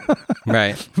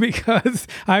 Right. Because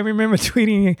I remember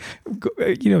tweeting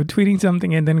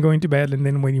something and then going to bed. And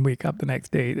then when you wake up the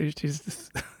next day, there's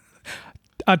just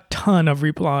a ton of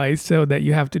replies so that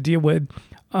you have to deal with.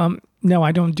 No,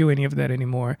 I don't do any of that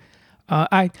anymore.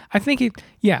 I think it.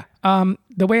 Yeah.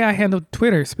 The way I handle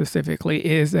Twitter specifically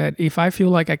is that if I feel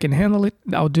like I can handle it,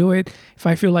 I'll do it. If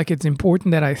I feel like it's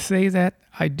important that I say that,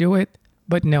 I do it.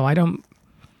 But no, I don't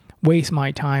waste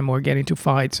my time or get into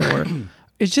fights or.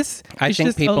 It's just. I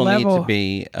think people need to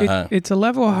be. It's a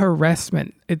level of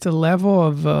harassment. It's a level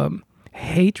of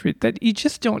hatred that you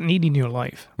just don't need in your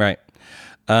life. Right.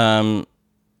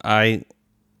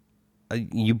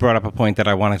 You brought up a point that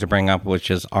I wanted to bring up,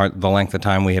 which is the length of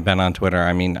time we have been on Twitter.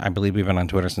 I mean, I believe we've been on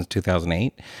Twitter since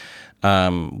 2008.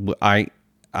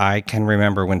 I can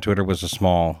remember when Twitter was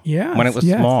small. Yeah. When it was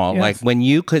small. Like when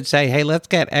you could say, hey, let's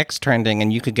get X trending,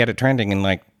 and you could get it trending in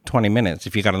like 20 minutes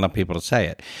if you got enough people to say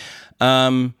it.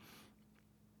 And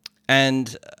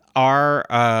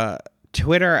our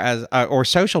Twitter as or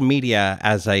social media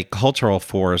as a cultural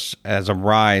force, as a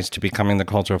rise to becoming the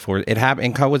cultural force, it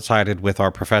coincided with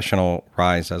our professional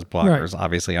rise as bloggers,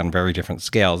 obviously on very different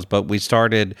scales. But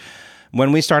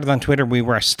when we started on Twitter, we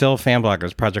were still fan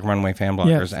bloggers, Project Runway fan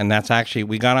bloggers. And that's actually,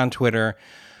 we got on Twitter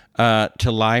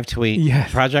to live tweet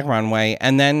Project Runway.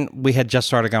 And then we had just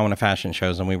started going to fashion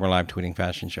shows, and we were live tweeting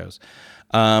fashion shows.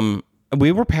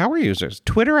 We were power users.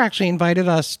 Twitter actually invited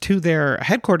us to their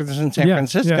headquarters in San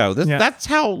Francisco. That's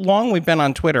how long we've been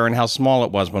on Twitter and how small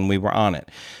it was when we were on it,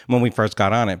 when we first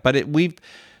got on it. But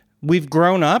we've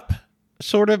grown up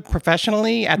sort of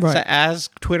professionally as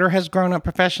Twitter has grown up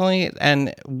professionally,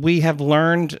 and we have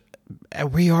learned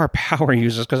we are power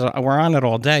users because we're on it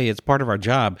all day. It's part of our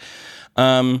job.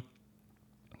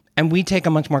 And we take a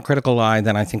much more critical eye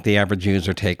than I think the average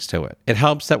user takes to it. It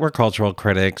helps that we're cultural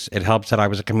critics. It helps that I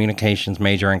was a communications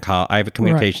major in college. I have a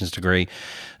communications degree.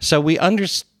 So we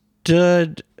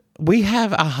understood, we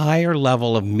have a higher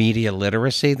level of media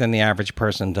literacy than the average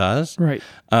person does. Right.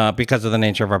 Because of the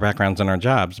nature of our backgrounds and our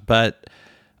jobs. But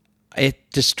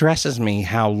it distresses me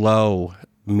how low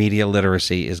media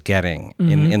literacy is getting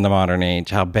in the modern age,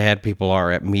 how bad people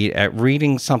are at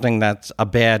reading something that's a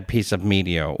bad piece of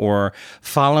media, or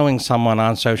following someone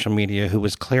on social media who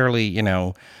is clearly,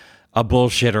 a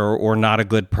bullshitter or not a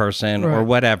good person or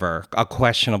whatever, a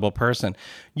questionable person.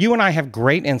 You and I have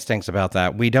great instincts about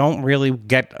that. We don't really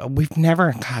we've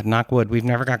never, God, knock wood, we've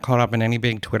never got caught up in any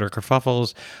big Twitter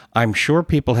kerfuffles. I'm sure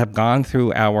people have gone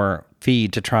through our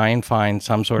feed to try and find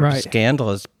some sort of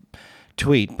scandalous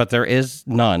tweet, but there is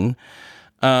none.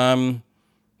 And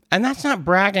that's not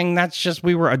bragging. That's just,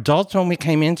 we were adults when we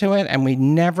came into it, and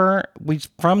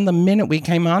from the minute we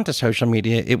came onto social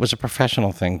media, it was a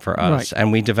professional thing for us,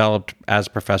 and we developed as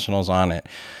professionals on it.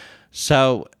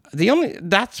 So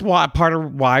that's why part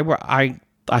of why I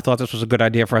thought this was a good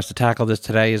idea for us to tackle this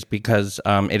today is because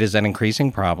it is an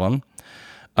increasing problem.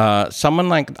 Someone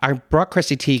like, I brought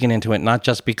Chrissy Teigen into it, not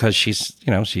just because she's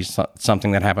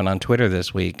something that happened on Twitter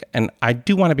this week. And I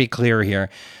do want to be clear here.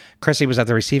 Chrissy was at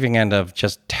the receiving end of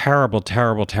just terrible,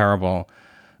 terrible, terrible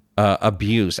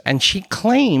abuse. And she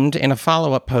claimed in a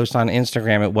follow-up post on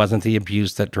Instagram, it wasn't the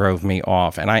abuse that drove me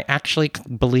off. And I actually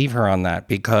believe her on that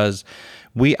because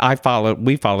we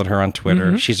followed her on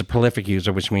Twitter. She's a prolific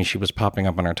user, which means she was popping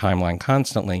up on our timeline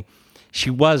constantly. She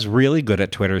was really good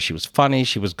at Twitter. She was funny.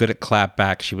 She was good at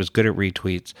clapback. She was good at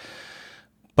retweets.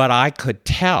 But I could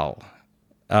tell,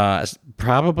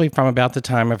 probably from about the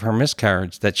time of her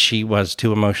miscarriage, that she was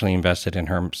too emotionally invested in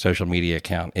her social media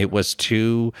account. There was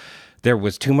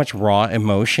too much raw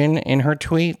emotion in her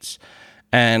tweets.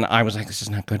 And I was like, this is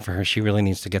not good for her. She really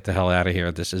needs to get the hell out of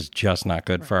here. This is just not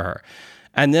good for her.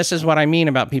 And this is what I mean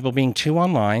about people being too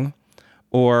online,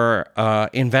 or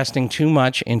investing too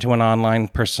much into an online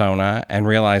persona and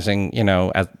realizing,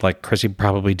 like Chrissy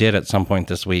probably did at some point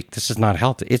this week, this is not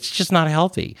healthy. It's just not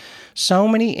healthy. So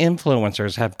many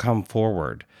influencers have come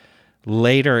forward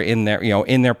later in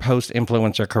their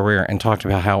post-influencer career and talked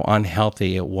about how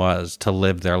unhealthy it was to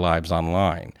live their lives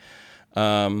online.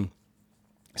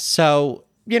 So,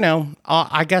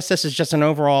 I guess this is just an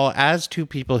overall, as two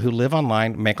people who live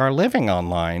online, make our living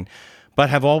online, but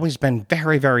have always been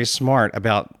very, very smart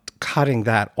about cutting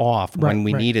that off when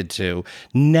we needed to,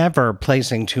 never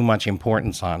placing too much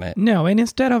importance on it. No, and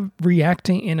instead of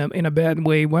reacting in a bad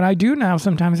way, what I do now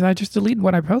sometimes is I just delete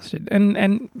what I posted,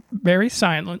 and very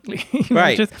silently.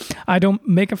 I don't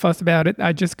make a fuss about it.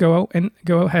 I just go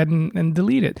ahead and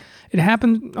delete it. It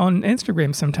happened on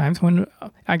Instagram sometimes when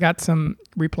I got some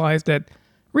replies that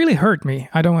really hurt me.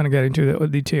 I don't want to get into the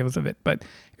details of it, but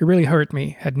it really hurt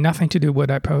me. Had nothing to do with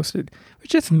what I posted. It was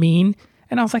just mean.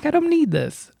 And I was like, I don't need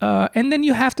this. And then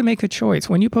you have to make a choice.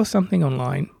 When you post something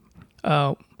online,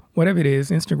 whatever it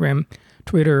is, Instagram,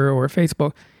 Twitter, or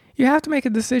Facebook, you have to make a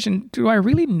decision. Do I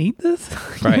really need this?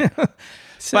 Right.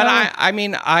 But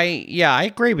I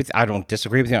agree with. I don't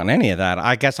disagree with you on any of that.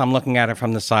 I guess I'm looking at it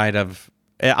from the side of.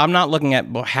 I'm not looking at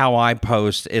how I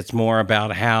post. It's more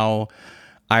about how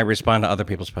I respond to other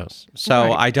people's posts. So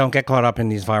Right. I don't get caught up in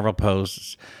these viral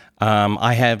posts.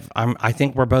 I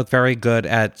think we're both very good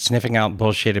at sniffing out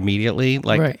bullshit immediately.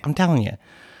 Like Right. I'm telling you.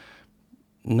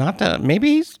 Not that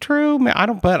maybe he's true. I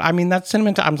don't, but I mean that's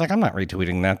sentiment. I'm like, I'm not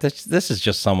retweeting that. This is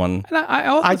just someone. And I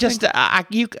also I just, think,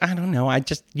 I don't know.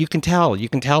 You can tell. You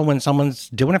can tell when someone's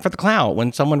doing it for the clout,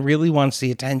 when someone really wants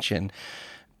the attention.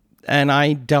 And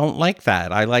I don't like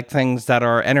that. I like things that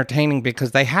are entertaining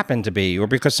because they happen to be, or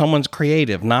because someone's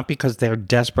creative, not because they're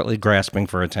desperately grasping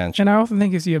for attention. and I also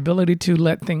think it's the ability to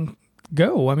let things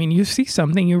go. I mean, you see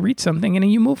something, you read something, and then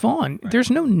you move on. Right.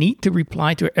 There's no need to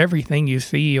reply to everything you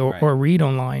see or read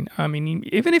online. I mean,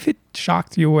 even if it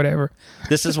shocks you or whatever.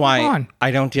 This is why I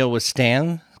don't deal with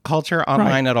stan culture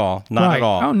online at all. Not at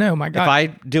all. Oh, no, my God. If I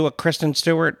do a Kristen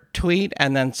Stewart tweet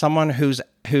and then someone whose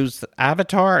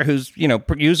avatar, whose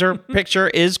user picture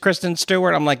is Kristen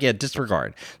Stewart, I'm like, yeah,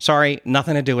 disregard. Sorry,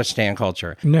 nothing to do with stan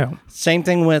culture. No. Same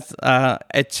thing with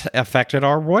it's affected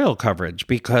our royal coverage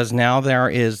because now there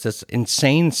is this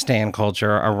insane stan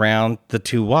culture around the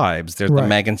two wives. There's the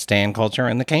Meghan stan culture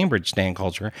and the Cambridge stan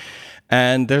culture.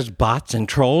 And there's bots and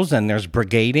trolls and there's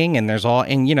brigading and there's all,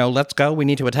 and let's go. We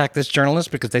need to attack this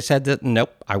journalist because they said that,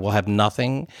 nope, I will have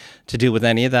nothing to do with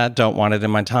any of that. Don't want it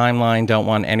in my timeline. Don't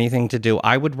want anything to do.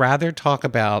 I would rather talk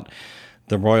about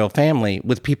the royal family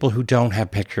with people who don't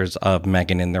have pictures of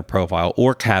Meghan in their profile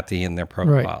or Kathy in their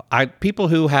profile. People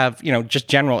who have, just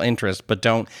general interest, but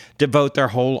don't devote their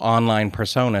whole online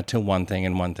persona to one thing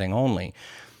and one thing only.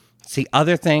 See,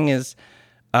 other thing is,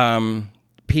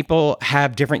 people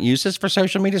have different uses for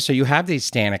social media. So you have these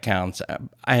stan accounts.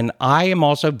 And I am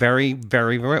also very,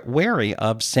 very, very wary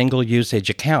of single usage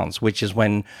accounts, which is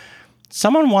when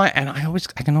someone and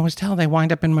I can always tell they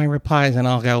wind up in my replies and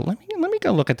I'll go, let me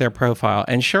go look at their profile.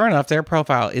 And sure enough, their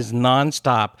profile is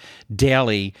nonstop,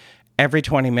 daily, every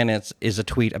 20 minutes is a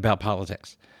tweet about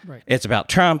politics. Right. It's about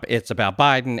Trump. It's about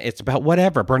Biden. It's about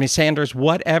whatever, Bernie Sanders,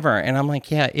 whatever. And I'm like,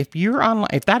 yeah, if you're online,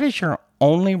 if that is your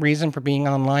only reason for being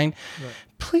online,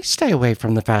 please stay away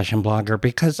from the fashion blogger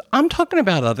because I'm talking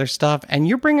about other stuff and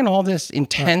you're bringing all this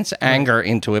intense anger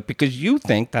into it because you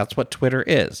think that's what Twitter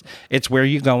is. It's where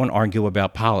you go and argue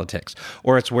about politics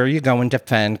or it's where you go and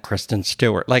defend Kristen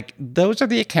Stewart. Like those are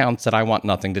the accounts that I want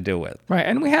nothing to do with. Right.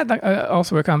 And we had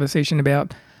also a conversation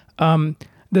about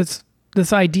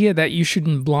this idea that you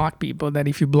shouldn't block people, that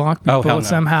if you block people,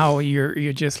 somehow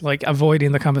you're just like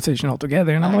avoiding the conversation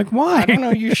altogether. And I'm like, why? I don't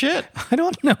know you shit. I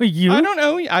don't know you.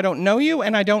 I don't know you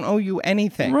and I don't owe you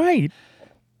anything. Right.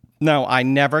 No, I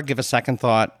never give a second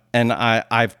thought. And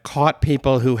I've caught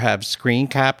people who have screen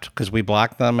capped because we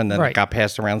blocked them and then it got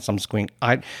passed around some screen.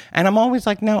 And I'm always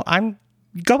like, no,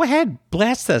 go ahead,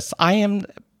 blast this. I am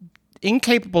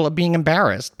incapable of being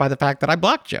embarrassed by the fact that I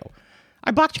blocked you. I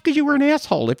blocked you because you were an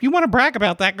asshole. If you want to brag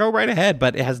about that, go right ahead,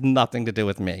 but it has nothing to do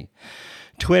with me.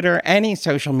 Twitter, any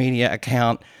social media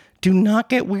account, do not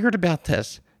get weird about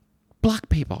this. Block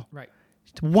people. Right.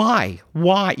 Why?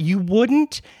 You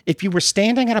wouldn't, if you were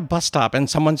standing at a bus stop and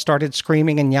someone started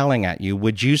screaming and yelling at you,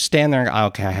 would you stand there and go,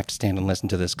 okay, I have to stand and listen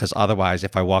to this because otherwise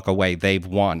if I walk away, they've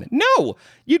won. No,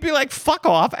 you'd be like, fuck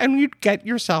off, and you'd get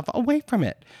yourself away from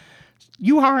it.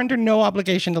 You are under no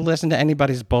obligation to listen to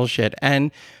anybody's bullshit,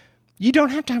 and you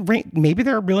don't have to, maybe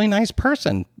they're a really nice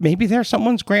person. Maybe they're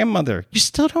someone's grandmother. You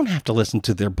still don't have to listen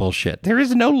to their bullshit. There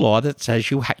is no law that says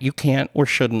you can't or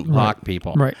shouldn't block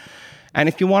people. Right. And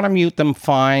if you want to mute them,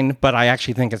 fine. But I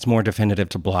actually think it's more definitive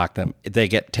to block them. They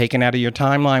get taken out of your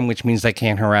timeline, which means they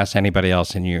can't harass anybody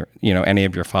else in your, any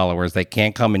of your followers. They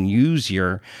can't come and use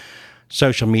your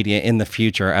social media in the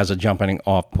future as a jumping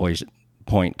off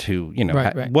point to,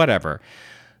 whatever.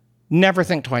 Never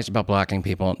think twice about blocking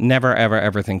people. Never, ever,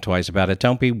 ever think twice about it.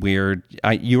 Don't be weird.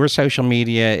 Your social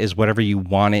media is whatever you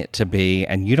want it to be,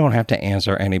 and you don't have to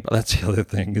answer anybody. That's the other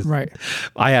thing. Right.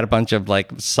 I had a bunch of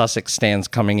Sussex stands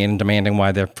coming in demanding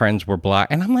why their friends were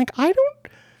blocked, and I'm like, I don't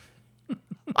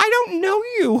know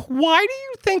you. Why do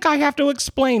you think I have to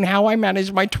explain how I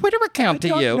manage my Twitter account to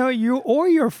you? I don't know you or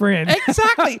your friend.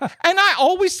 Exactly. And I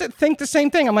always think the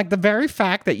same thing. I'm like, the very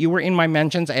fact that you were in my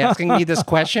mentions asking me this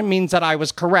question means that I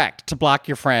was correct to block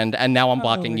your friend, and now I'm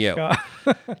blocking you.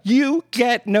 You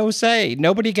get no say.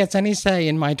 Nobody gets any say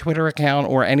in my Twitter account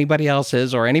or anybody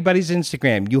else's or anybody's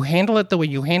Instagram. You handle it the way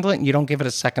you handle it, and you don't give it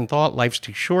a second thought. Life's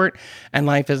too short, and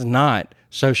life is not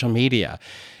social media.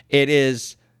 It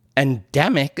is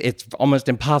endemic. It's almost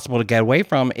impossible to get away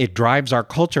from. It drives our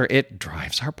culture. It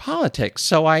drives our politics.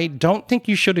 So I don't think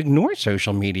you should ignore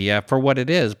social media for what it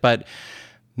is, but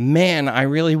man, I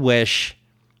really wish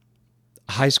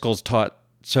high schools taught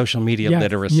social media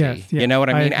literacy. Yes. You know what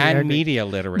I mean? I agree. Media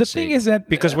literacy. The thing is that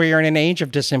because we are in an age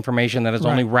of disinformation that is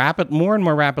only more and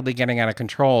more rapidly getting out of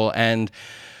control. And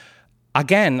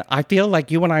again, I feel like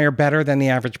you and I are better than the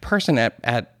average person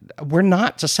at we're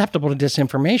not susceptible to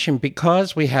disinformation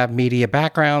because we have media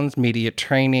backgrounds, media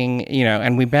training,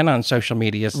 and we've been on social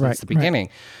media since the beginning.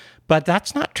 But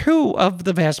that's not true of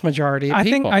the vast majority of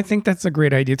people. I think that's a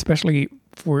great idea, especially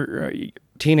for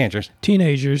teenagers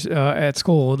at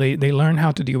school. They learn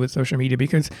how to deal with social media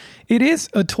because it is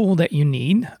a tool that you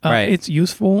need. It's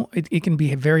useful. It can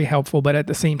be very helpful, but at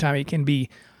the same time, it can be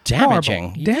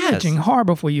damaging.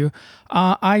 Horrible for you.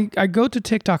 I go to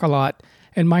TikTok a lot,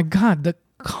 and my God, the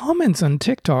comments on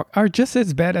TikTok are just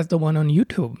as bad as the one on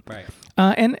YouTube. Right.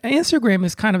 And Instagram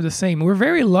is kind of the same. We're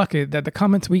very lucky that the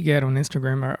comments we get on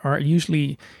Instagram are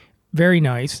usually very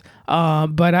nice.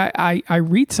 But I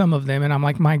read some of them and I'm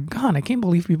like, my God, I can't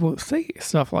believe people say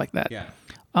stuff like that. Yeah.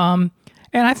 And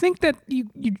I think that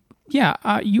you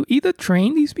either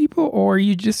train these people or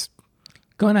you just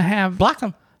going to have... Block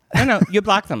them. No, you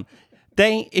block them.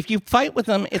 If you fight with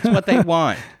them, it's what they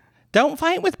want. Don't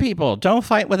fight with people. Don't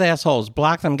fight with assholes.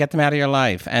 Block them. Get them out of your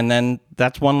life. And then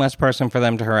that's one less person for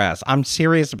them to harass. I'm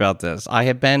serious about this. I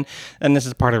have been, and this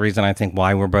is part of the reason I think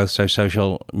why we're both so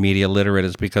social media literate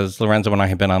is because Lorenzo and I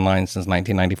have been online since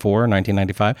 1994,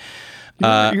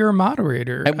 1995. You're a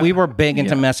moderator. We were big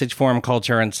into message forum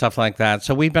culture and stuff like that.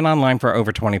 So we've been online for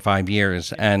over 25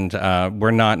 years, and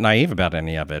we're not naive about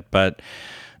any of it. But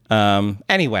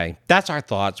anyway, that's our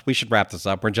thoughts. We should wrap this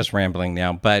up. We're just rambling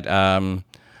now. But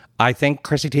I think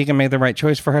Chrissy Teigen made the right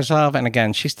choice for herself. And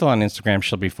again, she's still on Instagram.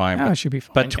 She'll be fine. She'll be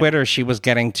fine. But Twitter, she was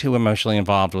getting too emotionally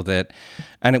involved with it.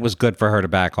 And it was good for her to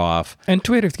back off. And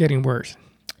Twitter's getting worse.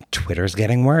 Twitter's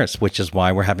getting worse, which is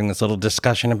why we're having this little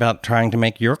discussion about trying to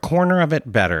make your corner of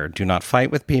it better. Do not fight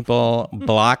with people,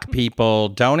 block people,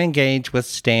 don't engage with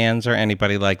stans or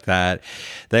anybody like that.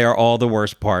 They are all the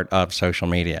worst part of social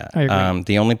media. I agree.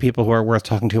 The only people who are worth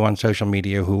talking to on social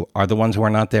media who are the ones who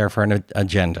are not there for an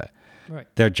agenda. Right.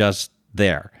 They're just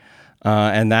there.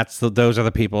 And those are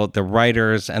the people, the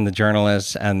writers and the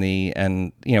journalists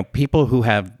and people who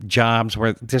have jobs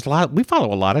where there's we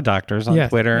follow a lot of doctors on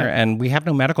Twitter and we have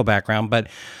no medical background, but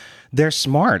they're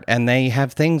smart and they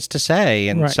have things to say.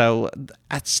 And so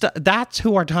that's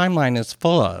who our timeline is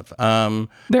full of.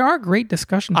 There are great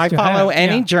discussions. I follow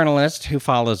any journalist who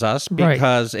follows us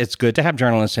because it's good to have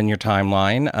journalists in your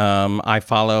timeline. I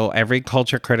follow every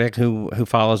culture critic who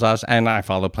follows us, and I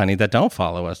follow plenty that don't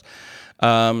follow us.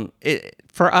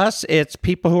 For us, it's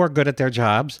people who are good at their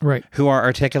jobs, who are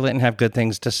articulate and have good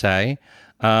things to say.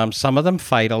 Some of them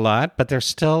fight a lot, but they're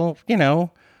still,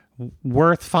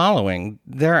 worth following.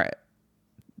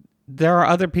 There are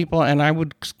other people, and I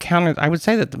would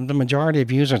say that the majority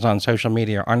of users on social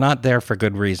media are not there for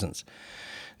good reasons.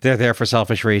 They're there for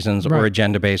selfish reasons or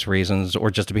agenda-based reasons or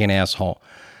just to be an asshole.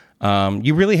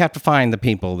 You really have to find the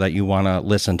people that you want to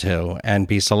listen to and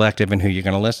be selective in who you're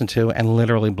going to listen to and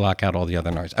literally block out all the other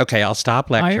noise. Okay, I'll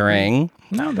stop lecturing.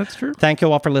 No, that's true. Thank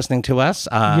you all for listening to us.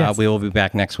 We will be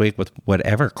back next week with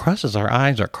whatever crosses our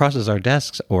eyes or crosses our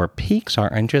desks or piques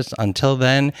our interest. Until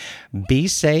then, be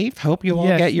safe. Hope you all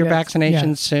get your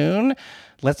vaccinations soon.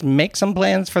 Let's make some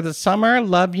plans for the summer.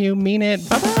 Love you. Mean it.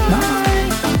 Bye-bye. Bye.